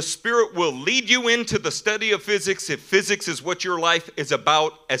 The Spirit will lead you into the study of physics if physics is what your life is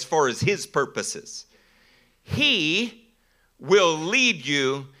about as far as His purposes. He will lead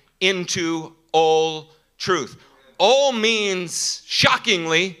you into all truth. All means,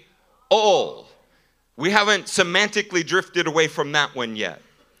 shockingly, all. We haven't semantically drifted away from that one yet.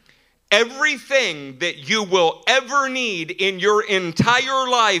 Everything that you will ever need in your entire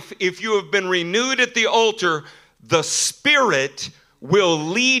life, if you have been renewed at the altar, the Spirit will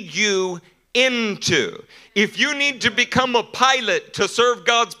lead you into. If you need to become a pilot to serve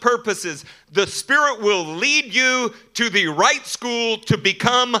God's purposes, the Spirit will lead you to the right school to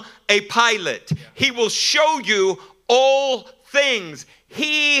become a pilot. He will show you all things.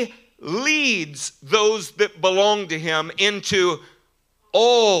 He leads those that belong to Him into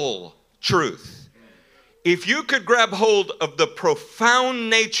all truth. If you could grab hold of the profound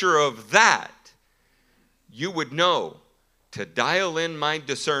nature of that, you would know to dial in my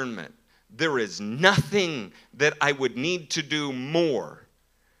discernment. There is nothing that I would need to do more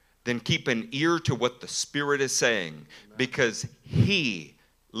than keep an ear to what the Spirit is saying, because He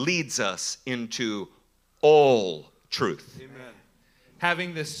leads us into all truth. Amen.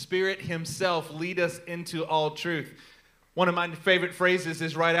 Having the Spirit Himself lead us into all truth. One of my favorite phrases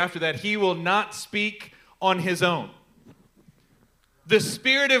is right after that, He will not speak on His own. The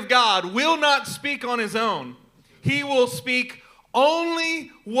Spirit of God will not speak on His own. He will speak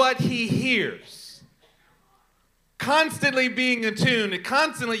only what He hears. Constantly being attuned,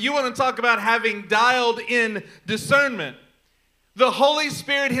 constantly, you want to talk about having dialed in discernment. The Holy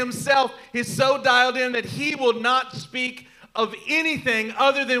Spirit Himself is so dialed in that He will not speak of anything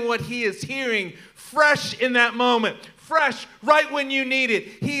other than what He is hearing, fresh in that moment. Fresh, right when you need it.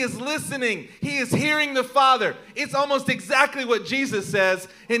 He is listening. He is hearing the Father. It's almost exactly what Jesus says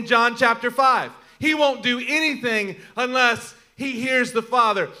in John chapter 5. He won't do anything unless He hears the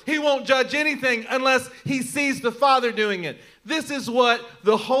Father. He won't judge anything unless He sees the Father doing it. This is what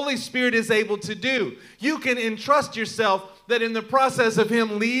the Holy Spirit is able to do. You can entrust yourself that in the process of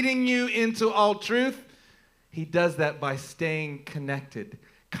Him leading you into all truth, He does that by staying connected,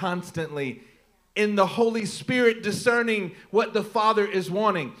 constantly in the Holy Spirit, discerning what the Father is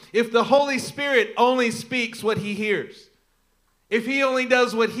wanting. If the Holy Spirit only speaks what He hears, if He only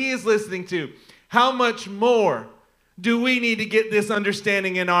does what He is listening to, how much more do we need to get this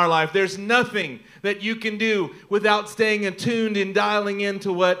understanding in our life? There's nothing that you can do without staying attuned and dialing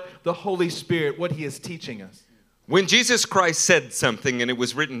into what the Holy Spirit, what He is teaching us. When Jesus Christ said something and it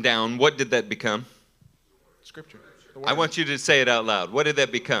was written down, what did that become? Scripture. I want you to say it out loud. What did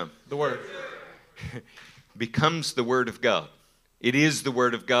that become? The Word. Becomes the Word of God. It is the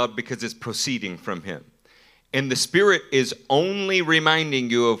Word of God because it's proceeding from Him. And the Spirit is only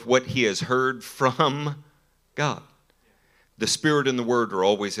reminding you of what He has heard from God. The Spirit and the Word are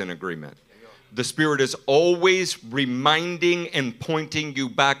always in agreement. The Spirit is always reminding and pointing you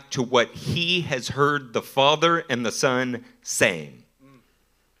back to what He has heard the Father and the Son saying.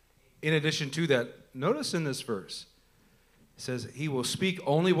 In addition to that, notice in this verse, it says, He will speak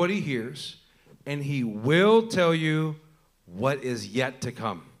only what He hears, and He will tell you what is yet to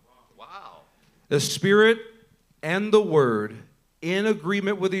come. Wow. The Spirit and the Word, in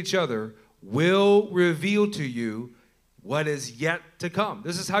agreement with each other, will reveal to you what is yet to come.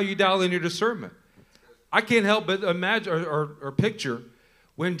 This is how you dial in your discernment. I can't help but imagine or picture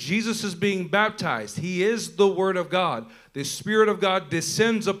when Jesus is being baptized. He is the Word of God. The Spirit of God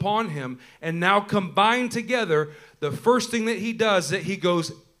descends upon Him, and now combined together, the first thing that He does is that He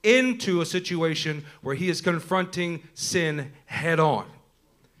goes into a situation where He is confronting sin head on.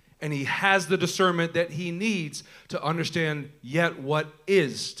 And He has the discernment that He needs to understand yet what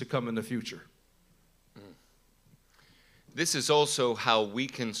is to come in the future. This is also how we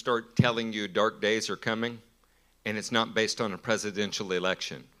can start telling you dark days are coming, and it's not based on a presidential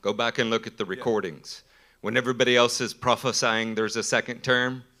election. Go back and look at the recordings. When everybody else is prophesying there's a second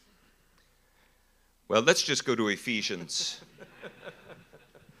term, well, let's just go to Ephesians.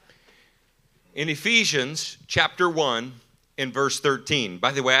 In Ephesians chapter 1 in verse 13.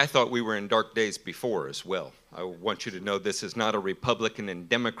 By the way, I thought we were in dark days before as well. I want you to know this is not a Republican and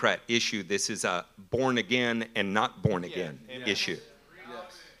Democrat issue. This is a born again and not born again issue.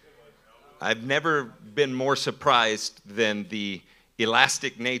 I've never been more surprised than the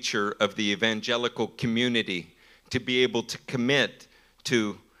elastic nature of the evangelical community to be able to commit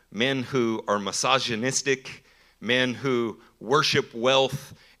to men who are misogynistic, men who worship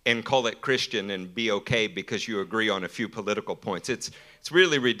wealth and call it Christian and be okay because you agree on a few political points. It's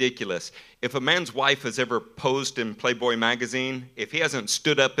really ridiculous. If a man's wife has ever posed in Playboy magazine, if he hasn't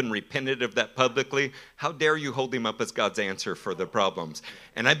stood up and repented of that publicly, how dare you hold him up as God's answer for the problems?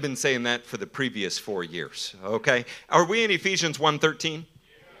 And I've been saying that for the previous 4 years, okay? Are we in Ephesians 1:13?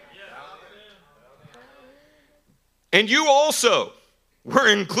 And you also were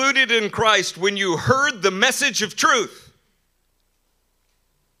included in Christ when you heard the message of truth.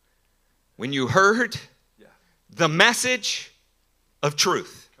 when you heard the message of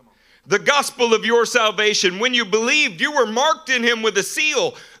truth, the gospel of your salvation. When you believed, you were marked in him with a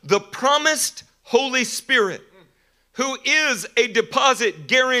seal, the promised Holy Spirit, who is a deposit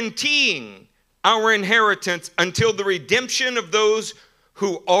guaranteeing our inheritance until the redemption of those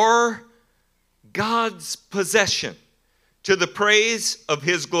who are God's possession, to the praise of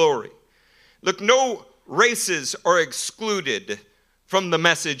his glory. Look, no races are excluded from the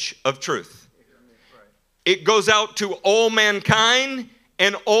message of truth. It goes out to all mankind,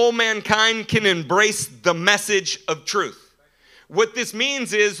 and all mankind can embrace the message of truth. What this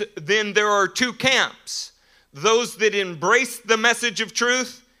means is then there are two camps: those that embrace the message of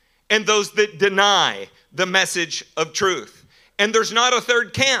truth and those that deny the message of truth. And there's not a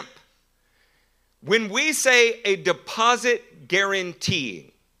third camp. When we say a deposit guaranteeing,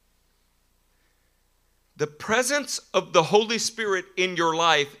 the presence of the Holy Spirit in your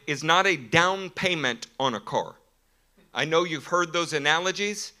life is not a down payment on a car. I know you've heard those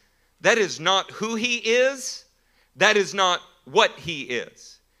analogies. That is not who he is. That is not what he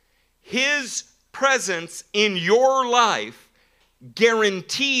is. His presence in your life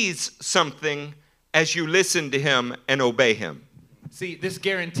guarantees something as you listen to him and obey him. See, this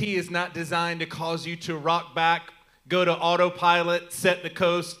guarantee is not designed to cause you to rock back, go to autopilot, set the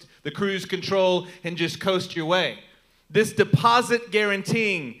cruise control, and just coast your way. This deposit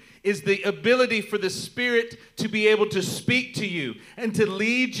guaranteeing is the ability for the Spirit to be able to speak to you and to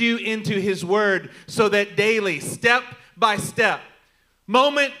lead you into his word, so that daily, step by step,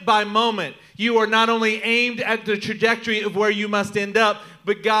 moment by moment, you are not only aimed at the trajectory of where you must end up,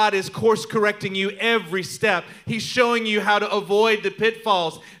 but God is course correcting you every step. He's showing you how to avoid the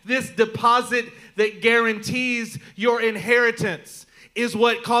pitfalls. This deposit that guarantees your inheritance is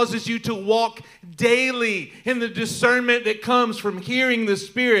what causes you to walk daily in the discernment that comes from hearing the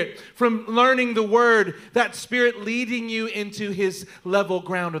Spirit, from learning the Word, that Spirit leading you into his level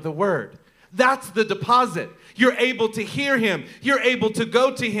ground of the Word. That's the deposit. You're able to hear him. You're able to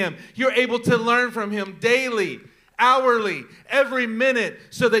go to him. You're able to learn from him daily, hourly, every minute,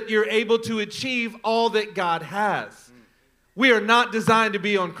 so that you're able to achieve all that God has. We are not designed to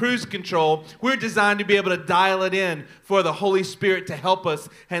be on cruise control. We're designed to be able to dial it in for the Holy Spirit to help us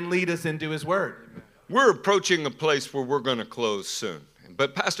and lead us into his word. We're approaching a place where we're going to close soon.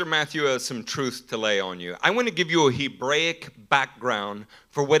 But Pastor Matthew has some truth to lay on you. I want to give you a Hebraic background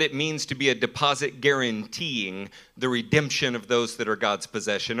for what it means to be a deposit guaranteeing the redemption of those that are God's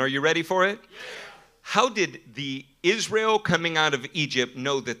possession. Are you ready for it? Yeah. How did the Israel coming out of Egypt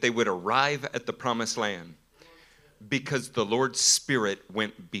know that they would arrive at the promised land? Because the Lord's Spirit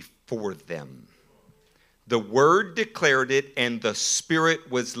went before them. The Word declared it, and the Spirit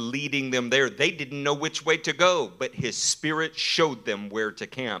was leading them there. They didn't know which way to go, but his Spirit showed them where to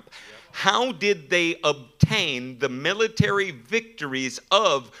camp. How did they obtain the military victories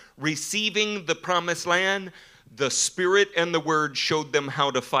of receiving the promised land? The Spirit and the Word showed them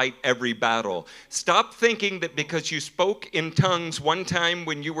how to fight every battle. Stop thinking that because you spoke in tongues one time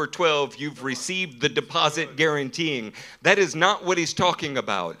when you were 12, you've received the deposit guaranteeing. That is not what he's talking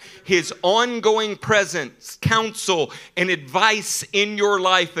about. His ongoing presence, counsel, and advice in your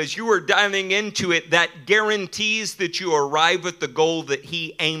life as you are dialing into it, that guarantees that you arrive at the goal that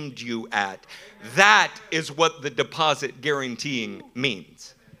he aimed you at. That is what the deposit guaranteeing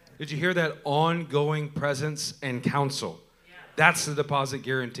means. Did you hear that? Ongoing presence and counsel. That's the deposit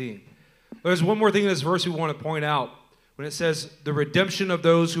guarantee. There's one more thing in this verse we want to point out. When it says the redemption of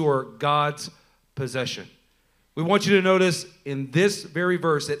those who are God's possession. We want you to notice in this very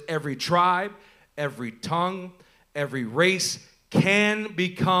verse that every tribe, every tongue, every race can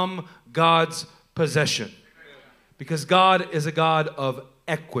become God's possession. Because God is a God of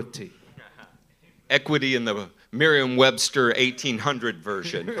equity. Equity in the Merriam-Webster 1800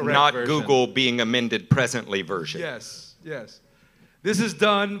 version, not version. Google being amended presently version. Yes, yes. This is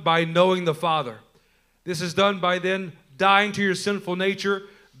done by knowing the Father. This is done by then dying to your sinful nature,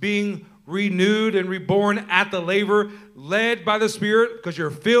 being renewed and reborn at the labor, led by the Spirit, because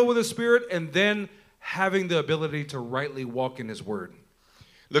you're filled with the Spirit, and then having the ability to rightly walk in his word.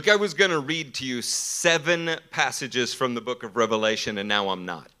 Look, I was going to read to you 7 passages from the book of Revelation, and now I'm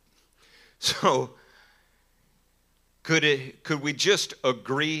not. So could we just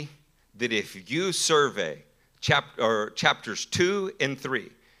agree that if you survey chapters 2 and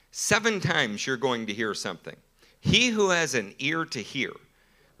 3, 7 times you're going to hear something. He who has an ear to hear,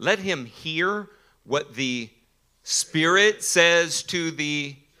 let him hear what the Spirit says to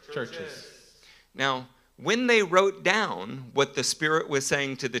the churches. Now, when they wrote down what the Spirit was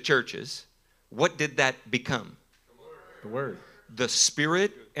saying to the churches, what did that become? The Word. The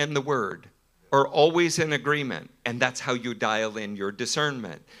Spirit and the Word are always in agreement, and that's how you dial in your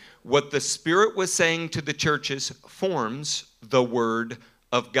discernment. What the Spirit was saying to the churches forms the Word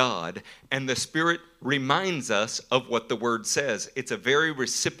of God, and the Spirit reminds us of what the Word says. It's a very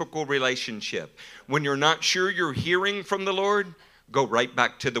reciprocal relationship. When you're not sure you're hearing from the Lord, go right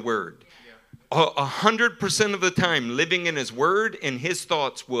back to the Word. 100% of the time, living in His Word and His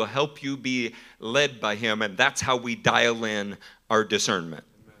thoughts will help you be led by Him, and that's how we dial in our discernment.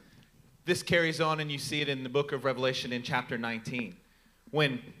 This carries on, and you see it in the book of Revelation in chapter 19,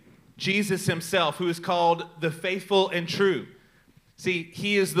 when Jesus Himself, who is called the faithful and true, see,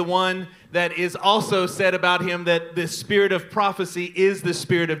 He is the one that is also said about Him that the spirit of prophecy is the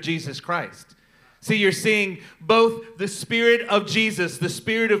Spirit of Jesus Christ. See, you're seeing both the Spirit of Jesus, the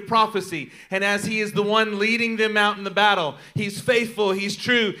Spirit of prophecy, and as He is the one leading them out in the battle, He's faithful, He's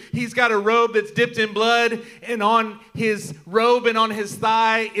true. He's got a robe that's dipped in blood, and on His robe and on His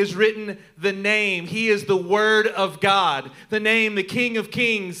thigh is written the name. He is the Word of God. The name, the King of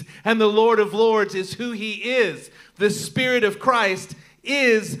Kings and the Lord of Lords, is who He is. The Spirit of Christ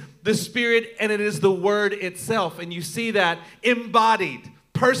is the Spirit, and it is the Word itself. And you see that embodied,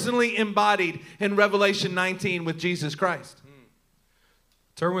 personally embodied in Revelation 19 with Jesus Christ.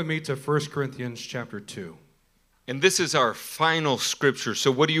 Turn with me to 1 Corinthians chapter 2. And this is our final scripture.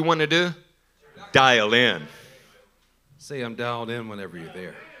 So what do you want to do? Dial in. Say I'm dialed in whenever you're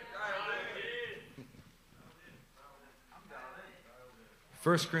there.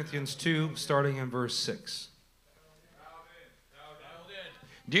 1 Corinthians 2, starting in verse 6.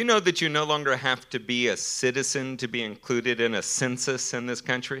 Do you know that you no longer have to be a citizen to be included in a census in this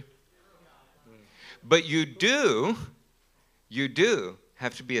country? But you do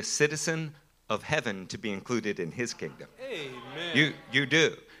have to be a citizen of heaven to be included in His kingdom. Amen. You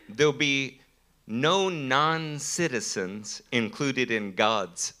do. There'll be no non-citizens included in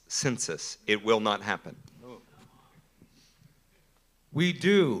God's census. It will not happen. We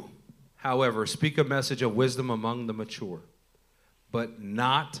do, however, speak a message of wisdom among the mature, but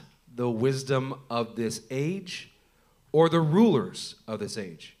not the wisdom of this age or the rulers of this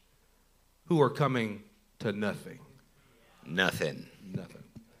age, who are coming to nothing. Nothing. Nothing.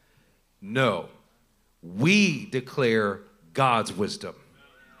 No, we declare God's wisdom,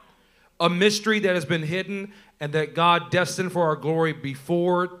 a mystery that has been hidden and that God destined for our glory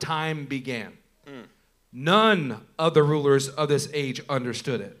before time began. None of the rulers of this age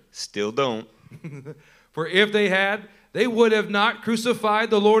understood it. Still don't. For if they had, they would have not crucified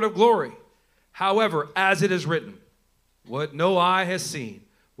the Lord of glory. However, as it is written, what no eye has seen,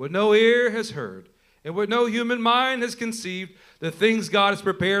 what no ear has heard, and what no human mind has conceived, the things God has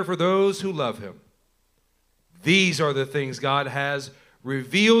prepared for those who love Him. These are the things God has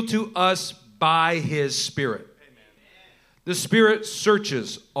revealed to us by His Spirit. Amen. The Spirit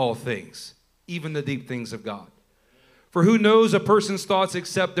searches all things, even the deep things of God. For who knows a person's thoughts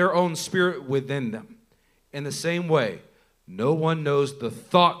except their own spirit within them? In the same way, no one knows the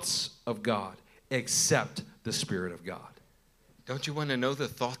thoughts of God except the Spirit of God. Don't you want to know the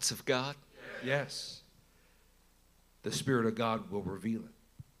thoughts of God? Yes. The Spirit of God will reveal it.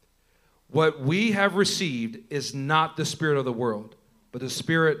 What we have received is not the spirit of the world, but the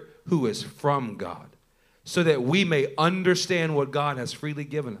Spirit who is from God, so that we may understand what God has freely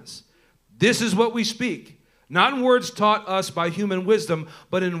given us. This is what we speak, not in words taught us by human wisdom,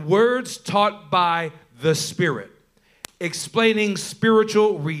 but in words taught by the Spirit, explaining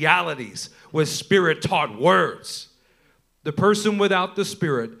spiritual realities with Spirit-taught words. The person without the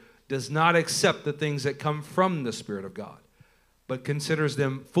Spirit does not accept the things that come from the Spirit of God, but considers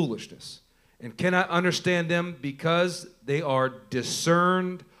them foolishness and cannot understand them because they are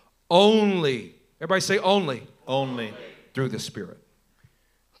discerned only. Everybody say only. Only. Through the Spirit.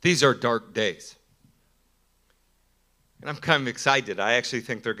 These are dark days. And I'm kind of excited. I actually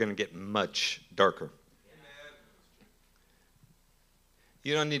think they're going to get much darker.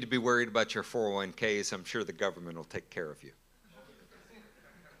 You don't need to be worried about your 401ks. I'm sure the government will take care of you.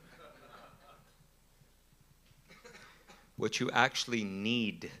 What you actually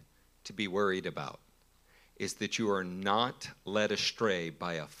need to be worried about is that you are not led astray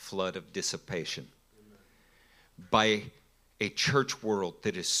by a flood of dissipation, by a church world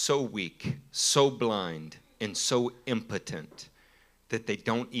that is so weak, so blind, and so impotent that they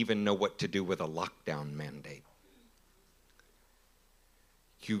don't even know what to do with a lockdown mandate.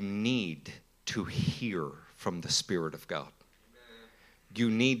 You need to hear from the Spirit of God. You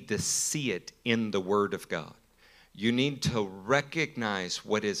need to see it in the Word of God. You need to recognize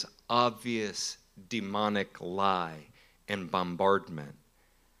what is obvious demonic lie and bombardment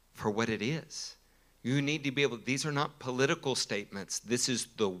for what it is. You need to be able, these are not political statements. This is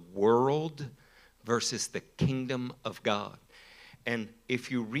the world versus the kingdom of God. And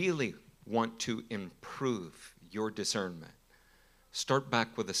if you really want to improve your discernment, start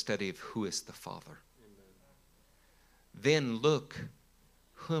back with a study of who is the Father. Then look,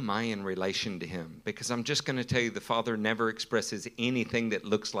 who am I in relation to him? Because I'm just going to tell you, the Father never expresses anything that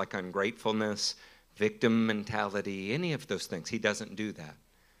looks like ungratefulness, victim mentality, any of those things. He doesn't do that.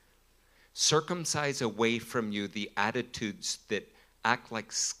 Circumcise away from you the attitudes that act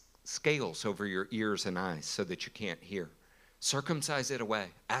like scales over your ears and eyes so that you can't hear. Circumcise it away.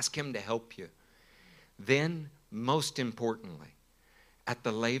 Ask him to help you. Then, most importantly, at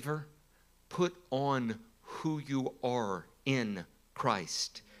the laver, put on who you are in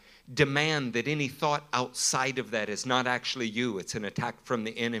Christ. Demand that any thought outside of that is not actually you. It's an attack from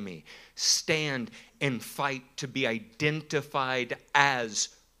the enemy. Stand and fight to be identified as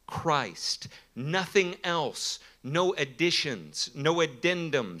Christ. Nothing else. No additions, no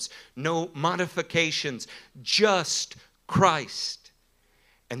addendums, no modifications. Just Christ.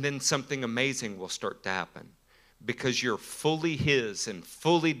 And then something amazing will start to happen. Because you're fully his and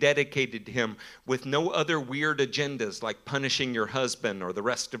fully dedicated to him with no other weird agendas like punishing your husband or the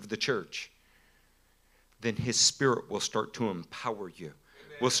rest of the church, then his Spirit will start to empower you,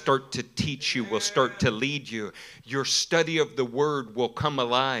 will start to teach you, will start to lead you. Your study of the Word will come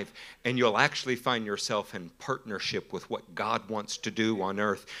alive, and you'll actually find yourself in partnership with what God wants to do on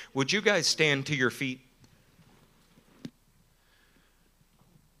earth. Would you guys stand to your feet?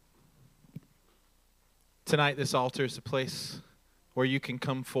 Tonight, this altar is a place where you can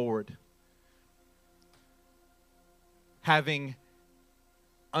come forward, having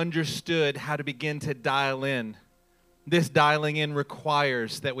understood how to begin to dial in. This dialing in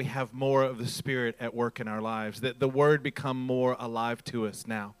requires that we have more of the Spirit at work in our lives, that the Word become more alive to us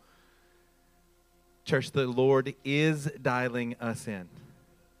now. Church, the Lord is dialing us in.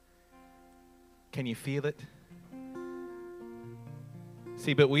 Can you feel it?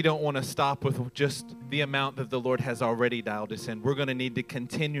 See, but we don't want to stop with just the amount that the Lord has already dialed us in. We're going to need to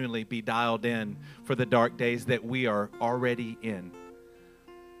continually be dialed in for the dark days that we are already in.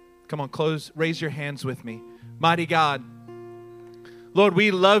 Come on, raise your hands with me. Mighty God, Lord,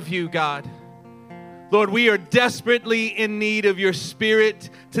 we love you, God. Lord, we are desperately in need of your Spirit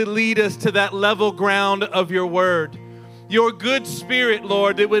to lead us to that level ground of your word. Your good Spirit,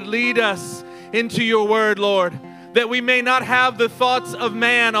 Lord, that would lead us into your word, Lord. That we may not have the thoughts of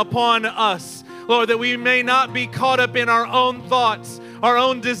man upon us. Lord, that we may not be caught up in our own thoughts, our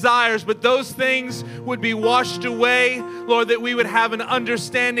own desires, but those things would be washed away. Lord, that we would have an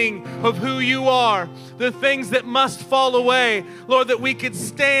understanding of who you are, the things that must fall away. Lord, that we could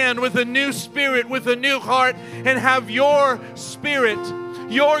stand with a new spirit, with a new heart, and have your Spirit,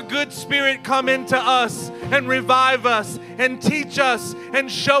 your good Spirit come into us and revive us and teach us and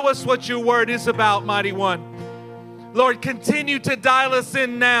show us what your word is about, mighty one. Lord, continue to dial us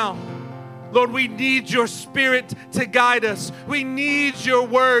in now. Lord, we need your Spirit to guide us. We need your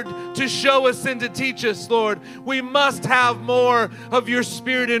word to show us and to teach us, Lord. We must have more of your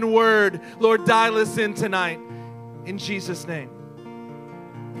Spirit and word. Lord, dial us in tonight. In Jesus' name.